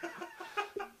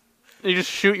 You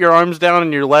just shoot your arms down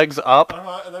and your legs up.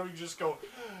 and then we just go.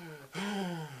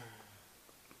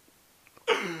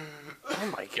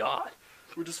 Oh my god.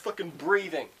 We're just fucking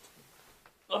breathing.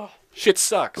 Shit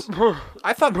sucks.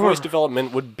 I thought voice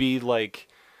development would be like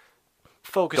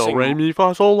focusing. Do re mi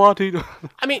fa sol la ti.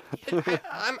 I mean,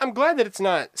 I'm glad that it's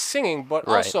not singing, but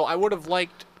Right. also I would have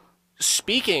liked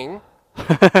speaking.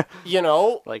 You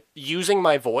know, Like using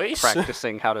my voice.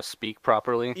 practicing how to speak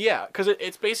properly. Yeah, because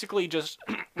it's basically just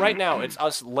right now. It's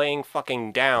us laying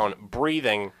fucking down,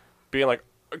 breathing, being like,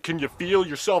 "Can you feel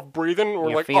yourself breathing?" Or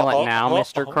You like, feel it now,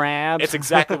 Mr. Krabs? It's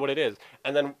exactly what it is.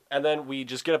 And then we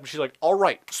just get up and she's like, "All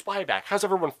right, spy back. How's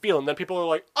everyone feeling?" And then people are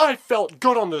like, "I felt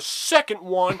good on the second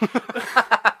one."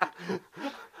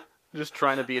 Just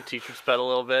trying to be a teacher's pet a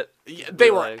little bit. Yeah,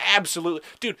 they were Like, absolutely,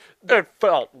 dude. it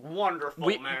felt wonderful,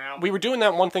 We were doing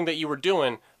that one thing that you were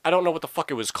doing. I don't know what the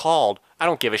fuck it was called. I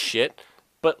don't give a shit.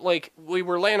 But like we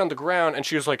were laying on the ground and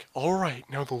she was like, "All right,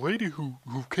 now the lady who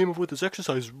came up with this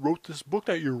exercise wrote this book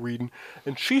that you're reading,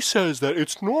 and she says that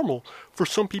it's normal for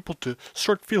some people to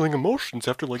start feeling emotions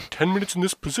after like 10 minutes in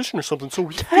this position or something." So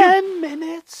we 10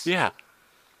 minutes? yeah.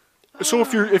 So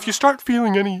if you start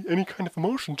feeling any kind of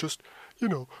emotion, just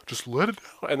just let it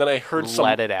out. And then I heard some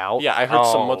Let it out? Yeah, I heard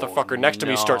some Oh, motherfucker next to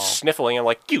me start no. sniffling. I'm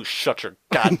like, "You shut your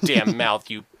goddamn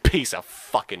mouth, you piece of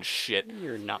fucking shit."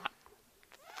 You're not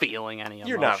feeling any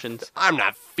You're emotions. not. I'm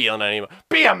not feeling any.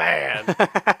 Be a man.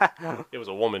 It was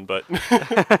a woman, but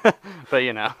But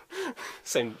you know.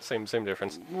 same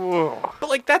difference. But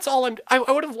like that's all I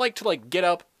would have liked to like get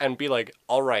up and be like,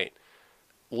 "All right,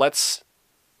 let's."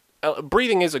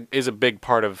 Breathing is a big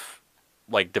part of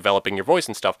like developing your voice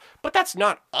and stuff, but that's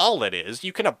not all it is.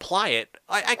 You can apply it.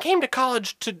 I came to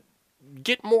college to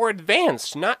get more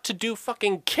advanced, not to do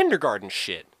fucking kindergarten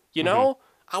shit. You know,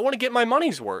 I want to get my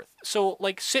money's worth. So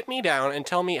like, sit me down and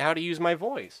tell me how to use my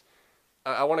voice.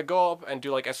 I want to go up and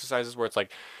do like exercises where it's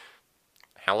like,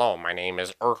 "Hello, my name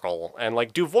is Urkel," and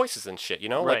like do voices and shit. You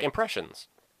know, like Right. impressions.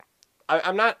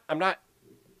 I'm not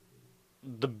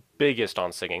the biggest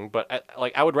on singing, but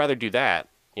I would rather do that.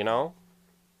 You know.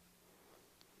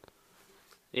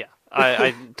 Yeah,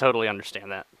 I totally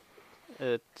understand that.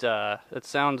 It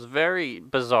sounds very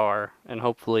bizarre, and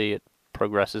hopefully it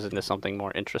progresses into something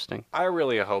more interesting. I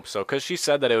really hope so, because she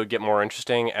said that it would get more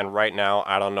interesting, and right now,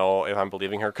 I don't know if I'm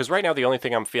believing her, because right now the only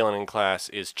thing I'm feeling in class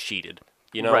is cheated,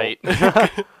 you know? Right.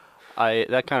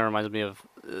 That kind of reminds me of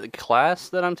class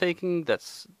that I'm taking.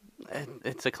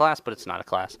 It's a class, but it's not a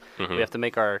class. Mm-hmm. We have to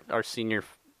make our senior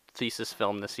thesis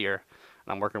film this year,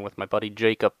 and I'm working with my buddy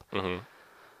Jacob. Mm-hmm.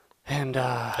 And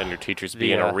And your teacher's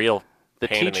being a uh, real the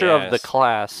pain in teacher the of the ass.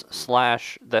 class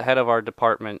slash the head of our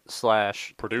department slash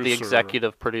the Producer.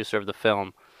 executive producer of the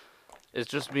film is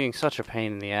just being such a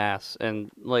pain in the ass.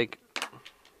 And like,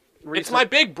 It's my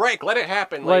big break. Let it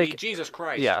happen, lady. Like, Jesus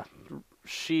Christ. yeah,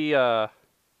 she oh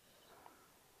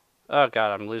god,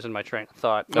 I'm losing my train of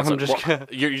thought. That's I'm just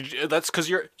kidding. that's because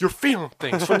you're feeling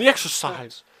things from the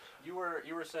exercise. You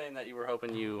were saying that you were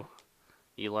hoping you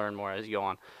learn more as you go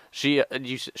on. She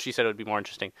said it would be more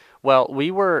interesting. Well,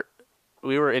 we were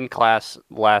in class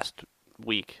last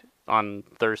week on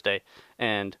Thursday,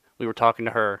 and we were talking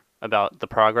to her about the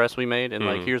progress we made, and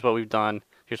like, here's what we've done,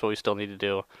 here's what we still need to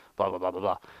do, blah blah blah blah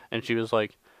blah. And she was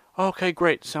like, "Okay,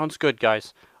 great, sounds good,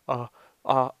 guys.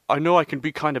 I know I can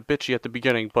be kind of bitchy at the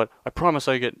beginning, but I promise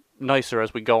I get nicer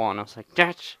as we go on." I was like,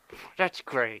 that's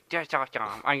great. That's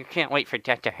awesome. I can't wait for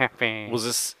that to happen.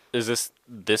 Is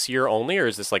this year only, or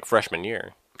is this like freshman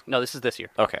year? No, this is this year.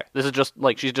 Okay. This is just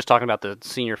like, she's just talking about the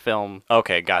senior film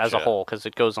Okay, gotcha. as a whole, because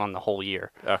it goes on the whole year.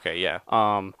 Okay, yeah.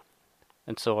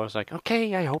 And so I was like,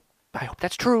 okay, I hope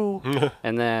that's true.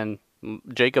 And then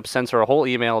Jacob sends her a whole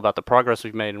email about the progress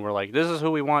we've made, and we're like, this is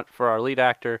who we want for our lead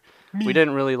actor. We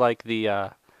didn't really like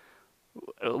the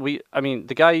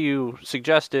the guy you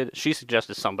suggested. She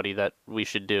suggested somebody that we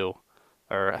should do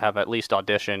or have at least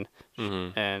audition.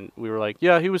 Mm-hmm. And we were like,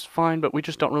 yeah, he was fine, but we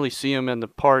just don't really see him in the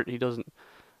part.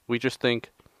 We just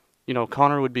think,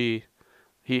 Connor would be,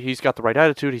 he's got the right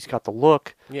attitude, he's got the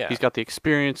look, Yeah. he's got the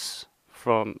experience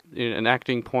from an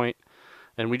acting point,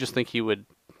 and we just think he would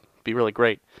be really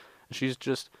great. And she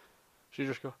just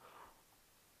go,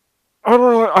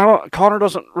 Connor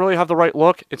doesn't really have the right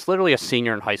look. It's literally a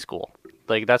senior in high school.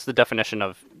 Like, that's the definition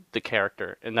of the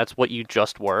character, and that's what you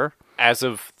just were. As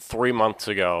of 3 months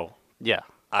ago, Yeah,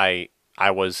 I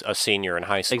was a senior in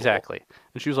high school. exactly.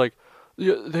 And she was like,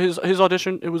 yeah, his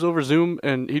audition, it was over Zoom,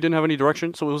 and he didn't have any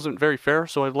direction, so it wasn't very fair.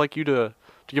 So I'd like you to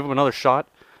give him another shot.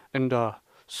 And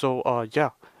yeah.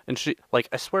 And she, like,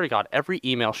 I swear to God, every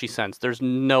email she sends, there's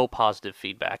no positive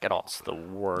feedback at all. It's the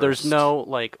worst. There's no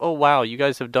like, oh wow, you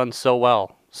guys have done so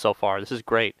well so far. This is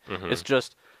great. Mm-hmm. It's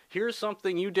just, here's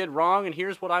something you did wrong, and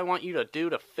here's what I want you to do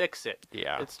to fix it.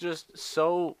 Yeah. It's just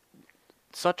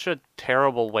such a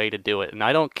terrible way to do it, and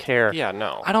I don't care. Yeah,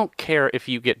 no. I don't care if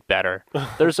you get better.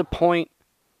 There's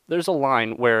a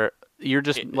line where you're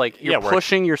just you're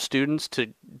pushing your students to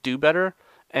do better,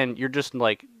 and you're just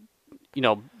like,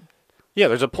 Yeah,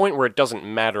 there's a point where it doesn't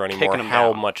matter anymore Kicking 'em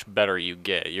how down. much better you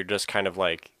get. You're just kind of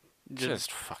like,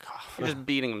 just fuck off. you're just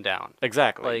beating them down.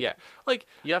 Exactly. like- yeah. Like,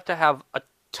 You have to have a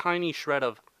tiny shred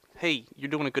of, hey, you're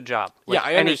doing a good job. Like, yeah,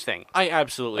 I anything. I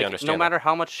absolutely Like, understand. no that. matter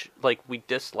how much we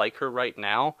dislike her right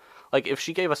now, like, if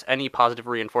she gave us any positive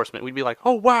reinforcement, we'd be like,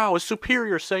 oh wow, a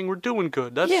superior saying we're doing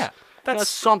good. That's that's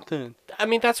something. I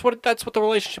mean, that's what the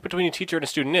relationship between a teacher and a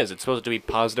student is. It's supposed to be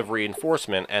positive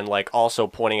reinforcement and like also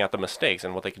pointing out the mistakes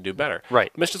and what they can do better.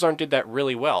 Right. Miss Desarn did that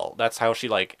really well. That's how she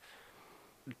like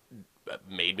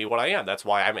made me what I am. That's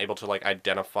why I'm able to like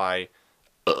identify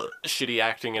shitty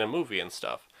acting in a movie and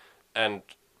stuff, and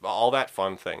all that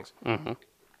fun things. Mm-hmm.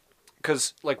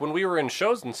 Because like when we were in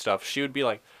shows and stuff, she would be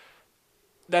like,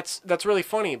 "That's really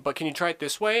funny, but can you try it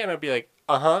this way?" And I'd be like,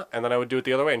 "Uh-huh," and then I would do it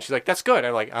the other way, and she's like, "That's good."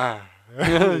 I'm like, "Ah."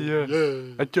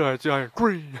 I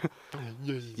agree.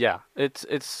 Yeah, it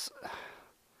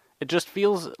just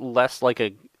feels less like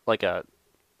a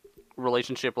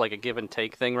relationship, like a give and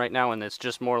take thing right now, and it's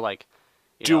just more like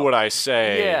Do what I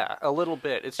say. Yeah, a little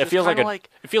bit. It's It just feels like kinda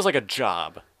it feels like a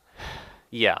job.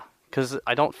 yeah, because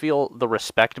I don't feel the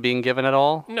respect being given at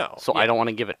all. No, so yeah. I don't want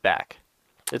to give it back.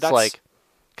 It's That's- like,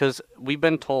 because we've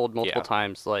been told multiple Yeah.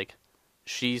 times, like,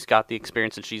 she's got the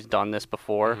experience and she's done this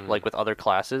before, Mm-hmm. like with other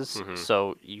classes,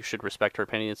 so you should respect her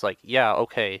opinion. It's like, yeah,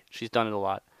 okay, she's done it a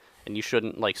lot, and you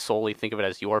shouldn't like solely think of it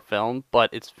as your film, but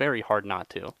it's very hard not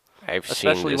to. I've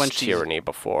Especially seen when this she's tyranny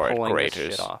before at Pulling this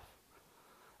Graders. shit off.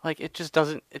 Like, it just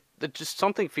doesn't. It just,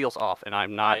 something feels off, and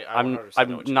I'm not. I I'm 100% know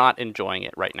I'm what you not enjoying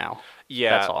it right now.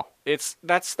 Yeah, That's all.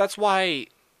 That's why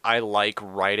I like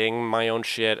writing my own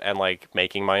shit and like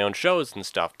making my own shows and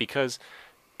stuff, because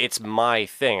it's my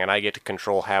thing and I get to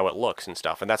control how it looks and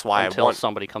stuff, and that's why Until I want.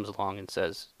 somebody comes along and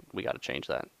says we got to change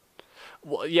that.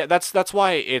 Well, yeah, that's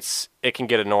why it can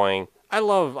get annoying. I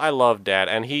love Dad,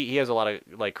 and he has a lot of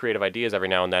like creative ideas every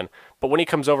now and then. But when he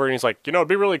comes over and he's like, it'd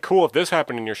be really cool if this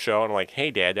happened in your show, and I'm like,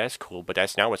 hey Dad, that's cool, but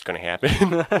that's not what's going to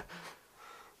happen.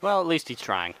 Well, at least he's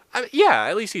trying. Yeah,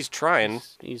 at least he's trying.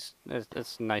 It's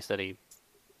nice that he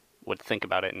would think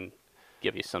about it and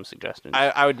give you some suggestions.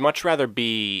 I would much rather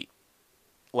be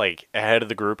like ahead of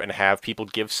the group and have people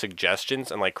give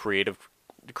suggestions and like creative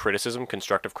criticism,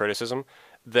 constructive criticism,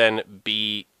 than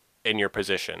be in your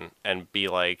position and be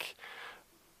like,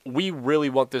 we really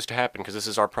want this to happen because this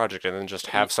is our project, and then just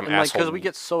have some and, like, asshole. because we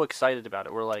get so excited about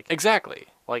it, we're like, exactly.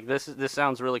 like this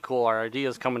sounds really cool. Our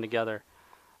idea's coming together,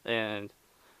 and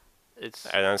it's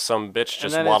And then some bitch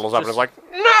just then waddles it's up and is just- like,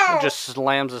 it just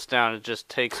slams us down. It just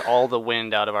takes all the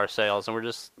wind out of our sails, and we're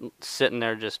just sitting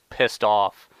there just pissed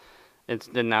off. And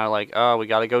now like, oh, we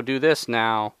got to go do this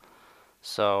now.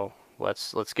 So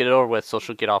let's get it over with so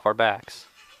she'll get off our backs.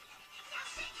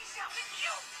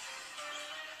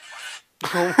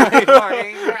 Oh my fucking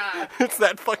god. it's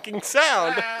that fucking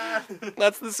sound.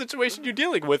 That's the situation you're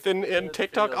dealing with in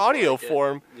TikTok feels audio like it.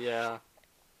 form. Yeah.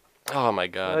 Oh my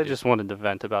god. I dude. just wanted to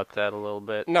vent about that a little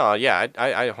bit. No, yeah,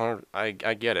 I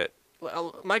get it.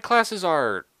 Well, my classes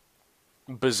are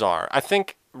bizarre. I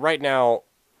think right now,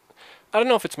 I don't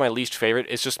know if it's my least favorite.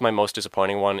 It's just my most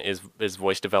disappointing one is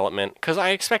voice development because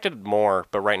I expected more,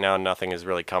 but right now nothing is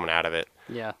really coming out of it.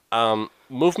 Yeah.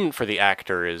 Movement for the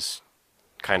actor is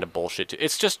kind of bullshit too.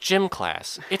 It's just gym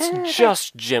class. It's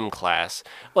just gym class.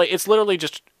 Like it's literally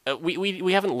just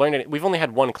we haven't learned it. We've only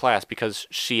had one class because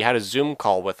she had a Zoom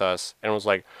call with us and was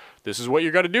like, "This is what you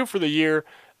got to do for the year."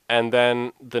 And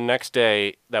then the next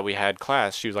day that we had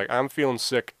class, she was like, "I'm feeling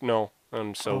sick." No,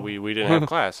 and so we didn't have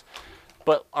class.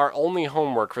 But our only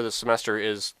homework for this semester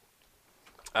is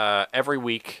every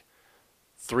week,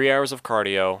 3 hours of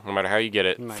cardio, no matter how you get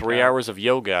it, Oh my 3 God. hours of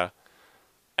yoga,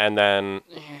 and then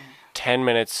 10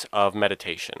 minutes of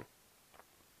meditation.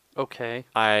 Okay.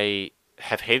 I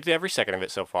have hated every second of it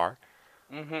so far.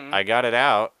 Mm-hmm. I got it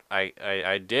out.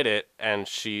 I did it, and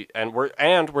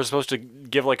we're supposed to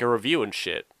give like a review and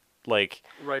shit. Like,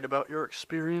 Write about your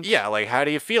experience. yeah, like how do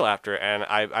you feel after? And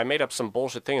I made up some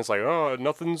bullshit things like, oh,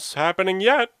 nothing's happening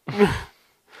yet.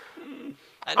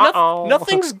 Uh-oh.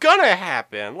 Nothing's gonna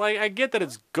happen. Like, I get that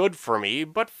it's good for me,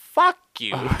 but fuck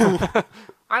you. I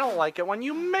don't like it when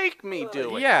you make me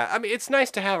do it. Yeah, I mean, it's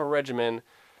nice to have a regimen,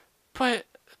 but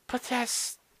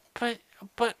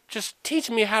just teach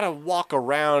me how to walk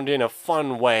around in a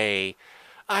fun way.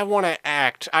 I want to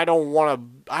act. I don't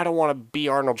want to be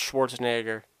Arnold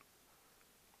Schwarzenegger.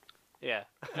 Yeah.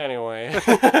 Anyway,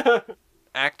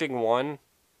 acting 1.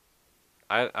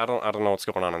 I don't know what's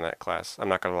going on in that class. I'm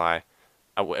not gonna lie.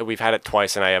 We've had it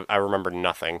twice, and I remember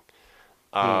nothing.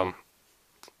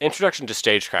 Introduction to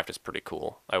Stagecraft is pretty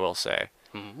cool, I will say.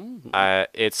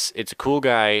 It's a cool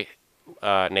guy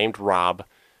named Rob.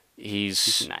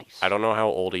 He's nice. I don't know how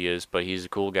old he is, but he's a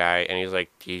cool guy, and he's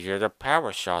like, these are the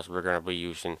power saws we're gonna be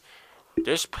using.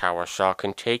 This power saw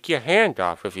can take your hand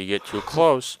off if you get too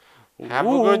close. Have a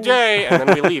good day, and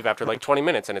then we leave after like 20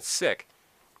 minutes, and it's sick.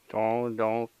 Don't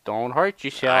hurt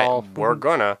yourself. We're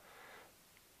gonna.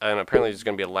 And apparently there's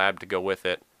gonna be a lab to go with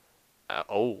it.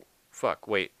 Oh, fuck!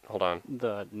 Wait, hold on.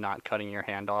 The not cutting your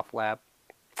hand off lab.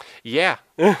 Yeah,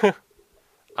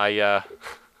 I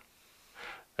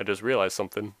just realized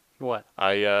something. What?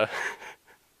 I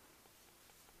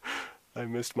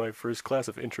missed my first class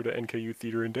of Intro to NKU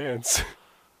Theater and Dance.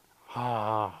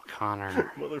 Oh,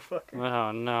 Connor. Motherfucker.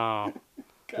 Oh no.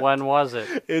 When was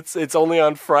it? It's only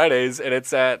on Fridays, and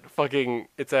it's at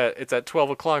 12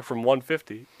 o'clock from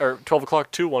 1:50 or 12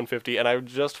 o'clock to 1:50, and I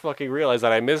just fucking realized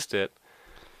that I missed it.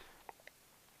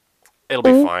 It'll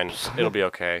be fine. It'll be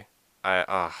okay.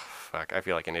 Fuck! I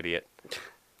feel like an idiot.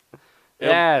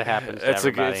 Yeah, it happens to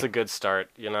everybody. It's a good start,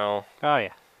 you know. Oh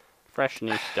yeah. Fresh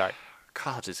new start.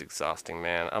 College is exhausting,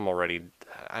 man. I'm already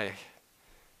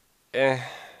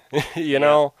you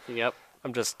know, Yep.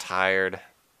 I'm just tired.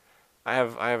 I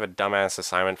have a dumbass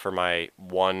assignment for my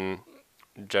one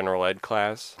general ed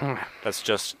class. That's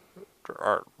just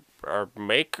or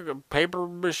make a paper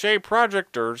mache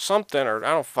project or something, or I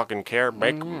don't fucking care.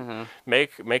 Make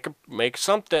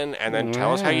something and then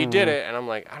tell us how you did it. And I'm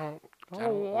like, I don't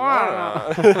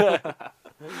wanna.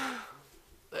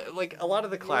 Like a lot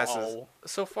of the classes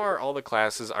so far, all the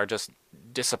classes are just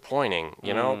disappointing,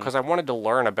 you know, because I wanted to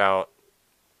learn about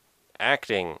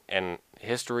acting and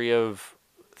history of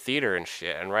theater and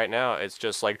shit, and right now it's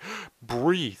just like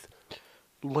breathe,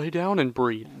 Lay down and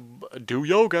breathe. do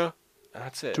yoga.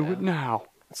 That's it. Do it now.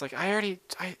 It's like I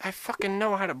fucking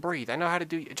know how to breathe. I know how to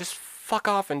do. Just fuck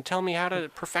off and tell me how to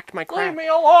perfect my craft. Leave me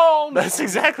alone. That's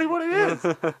exactly what it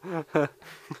is.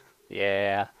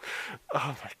 Yeah.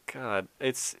 Oh my god,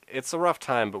 it's a rough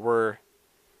time, but we're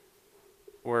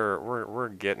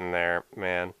getting there,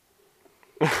 man.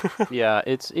 Yeah,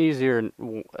 it's easier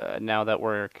now that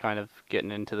we're kind of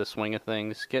getting into the swing of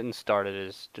things. Getting started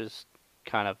is just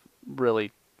kind of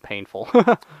really painful.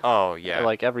 Oh yeah.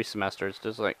 Like every semester, it's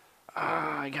just like,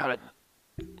 I gotta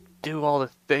do all the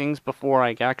things before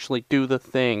I actually do the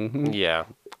thing. Yeah.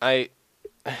 My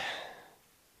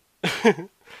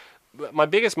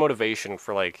biggest motivation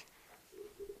for like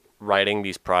writing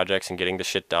these projects and getting the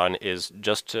shit done is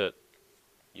just to.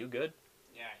 You good?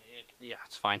 Yeah,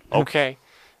 it's fine. Okay.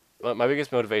 But my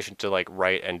biggest motivation to like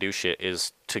write and do shit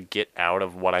is to get out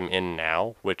of what I'm in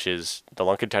now, which is the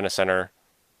Lunken Tennis Center,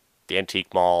 the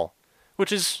Antique Mall,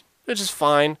 which is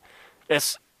fine.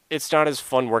 It's not as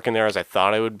fun working there as I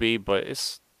thought it would be, but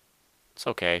it's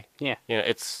okay. Yeah. You know,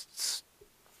 it's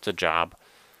a job.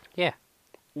 Yeah.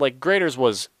 Like Graders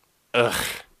was ugh.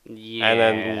 Yeah. And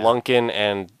then Lunken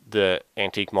and the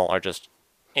Antique Mall are just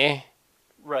eh.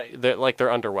 Right. They're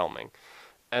underwhelming.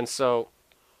 And so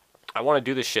I want to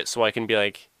do this shit so I can be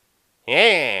like,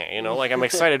 yeah, you know, like I'm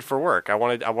excited for work. I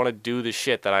want to do the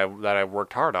shit that I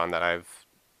worked hard on, that I've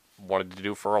wanted to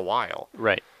do for a while.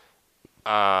 Right.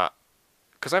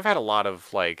 Because I've had a lot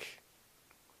of like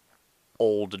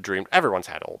everyone's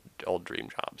had old dream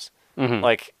jobs. Mm-hmm.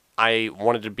 Like I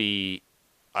wanted to be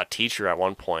a teacher at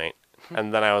one point,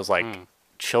 and then I was like,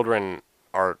 children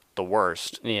are the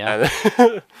worst. Yeah.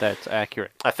 And That's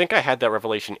accurate. I think I had that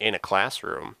revelation in a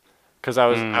classroom, because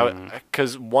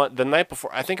the night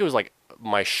before, I think it was like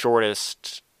my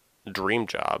shortest dream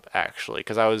job actually,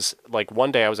 because I was like,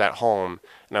 one day I was at home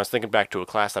and I was thinking back to a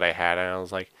class that I had, and I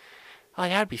was like, oh,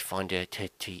 that'd be fun to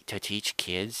teach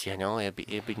kids, you know, it'd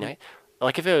be nice.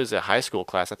 Like if it was a high school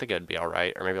class, I think it'd be all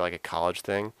right, or maybe like a college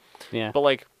thing. Yeah. But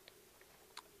like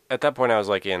at that point, I was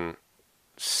like in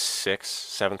 6th,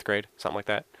 7th grade, something like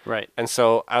that. Right. And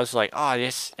so I was like, oh,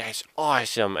 that's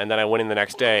awesome. And then I went in the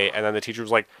next day, and then the teacher was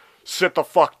like, sit the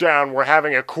fuck down, we're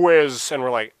having a quiz. And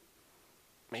we're like,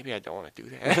 maybe I don't want to do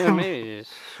that. Maybe this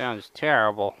sounds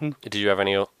terrible. Did you have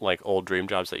any like old dream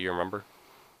jobs that you remember?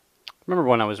 Remember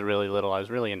when I was really little, I was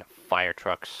really into fire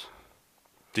trucks.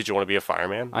 Did you want to be a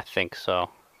fireman? I think so.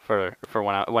 For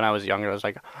when I was younger, I was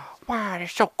like, wow, they're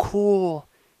so cool.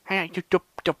 Hey,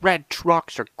 the red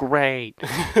trucks are great.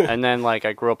 And then like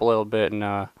I grew up a little bit, and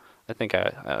I think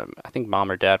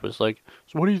mom or dad was like,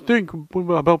 so what do you think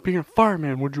about being a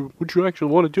fireman? Would you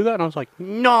actually want to do that? And I was like,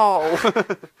 no.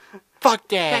 Fuck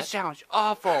that. That sounds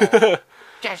awful.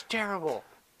 That's terrible.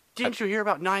 Didn't you hear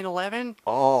about 9/11?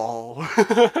 Oh.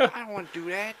 I don't want to do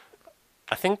that.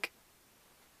 I think,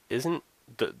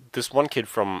 this one kid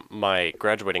from my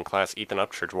graduating class, Ethan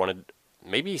Upchurch,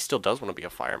 maybe he still does want to be a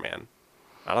fireman.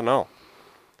 I don't know.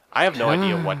 I have no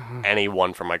idea what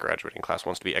anyone from my graduating class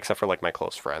wants to be, except for like my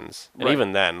close friends. And Right.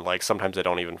 even then, like sometimes I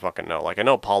don't even fucking know. Like I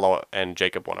know Paulo and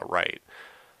Jacob want to write.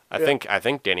 I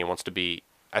think Danny wants to be.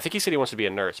 I think he said he wants to be a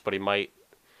nurse, but he might.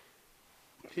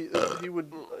 He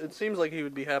would. It seems like he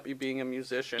would be happy being a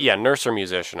musician. Yeah, nurse or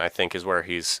musician, I think, is where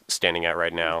he's standing at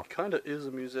right now. Kind of is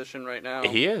a musician right now.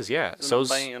 He is, yeah. He's in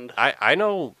So a band. I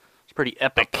know It's pretty a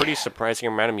epic. pretty surprising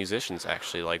amount of musicians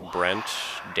actually, like Brent,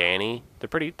 Danny. They're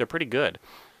pretty good.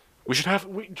 We should have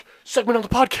segment on the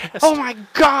podcast. Oh my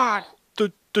god!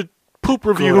 the poop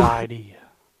review. Good idea.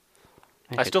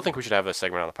 I still think we should have a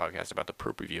segment on the podcast about the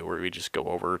poop review, where we just go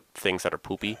over things that are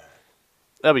poopy.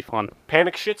 That'd be fun.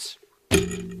 Panic shits.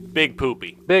 Big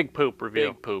poopy. Big poop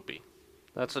review. Big poopy.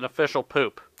 That's an official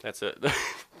poop. That's it.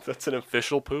 That's an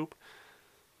official poop.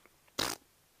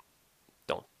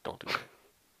 Don't do that.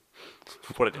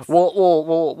 What it?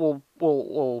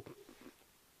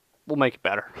 We'll make it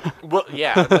better. Well,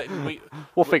 yeah. But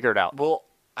We'll figure it out. Well,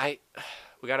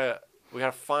 we gotta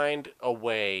find a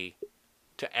way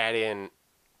to add in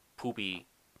poopy,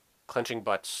 clenching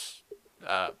butts,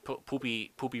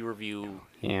 poopy review.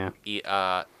 Yeah. We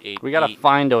We gotta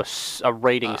find a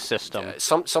rating system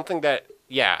something that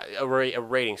a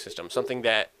rating system, something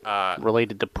that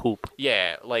related to poop.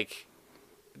 like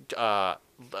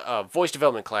voice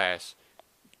development class.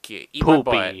 Eat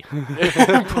Poopy. my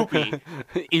butt. Poopy.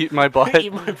 Eat my butt.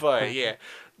 Eat my butt. Yeah.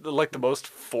 Like the most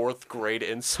 4th grade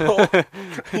insult.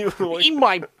 Eat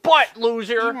my butt,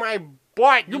 loser. Eat my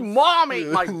butt. Your mom ate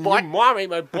my butt. Your mom ate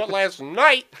my butt last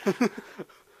night.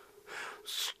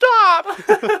 Stop.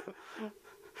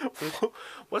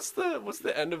 What's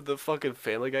the end of the fucking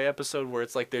Family Guy episode where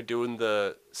it's like they're doing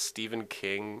the Stephen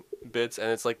King bits,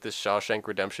 and it's like the Shawshank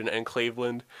Redemption, and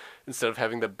Cleveland, instead of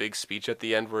having the big speech at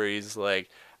the end where he's like,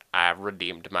 I've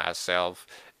redeemed myself,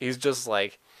 he's just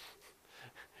like,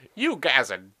 you guys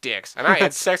are dicks, and I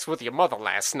had sex with your mother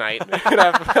last night, and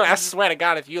I swear to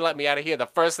God, if you let me out of here, the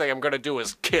first thing I'm gonna do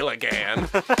is kill again.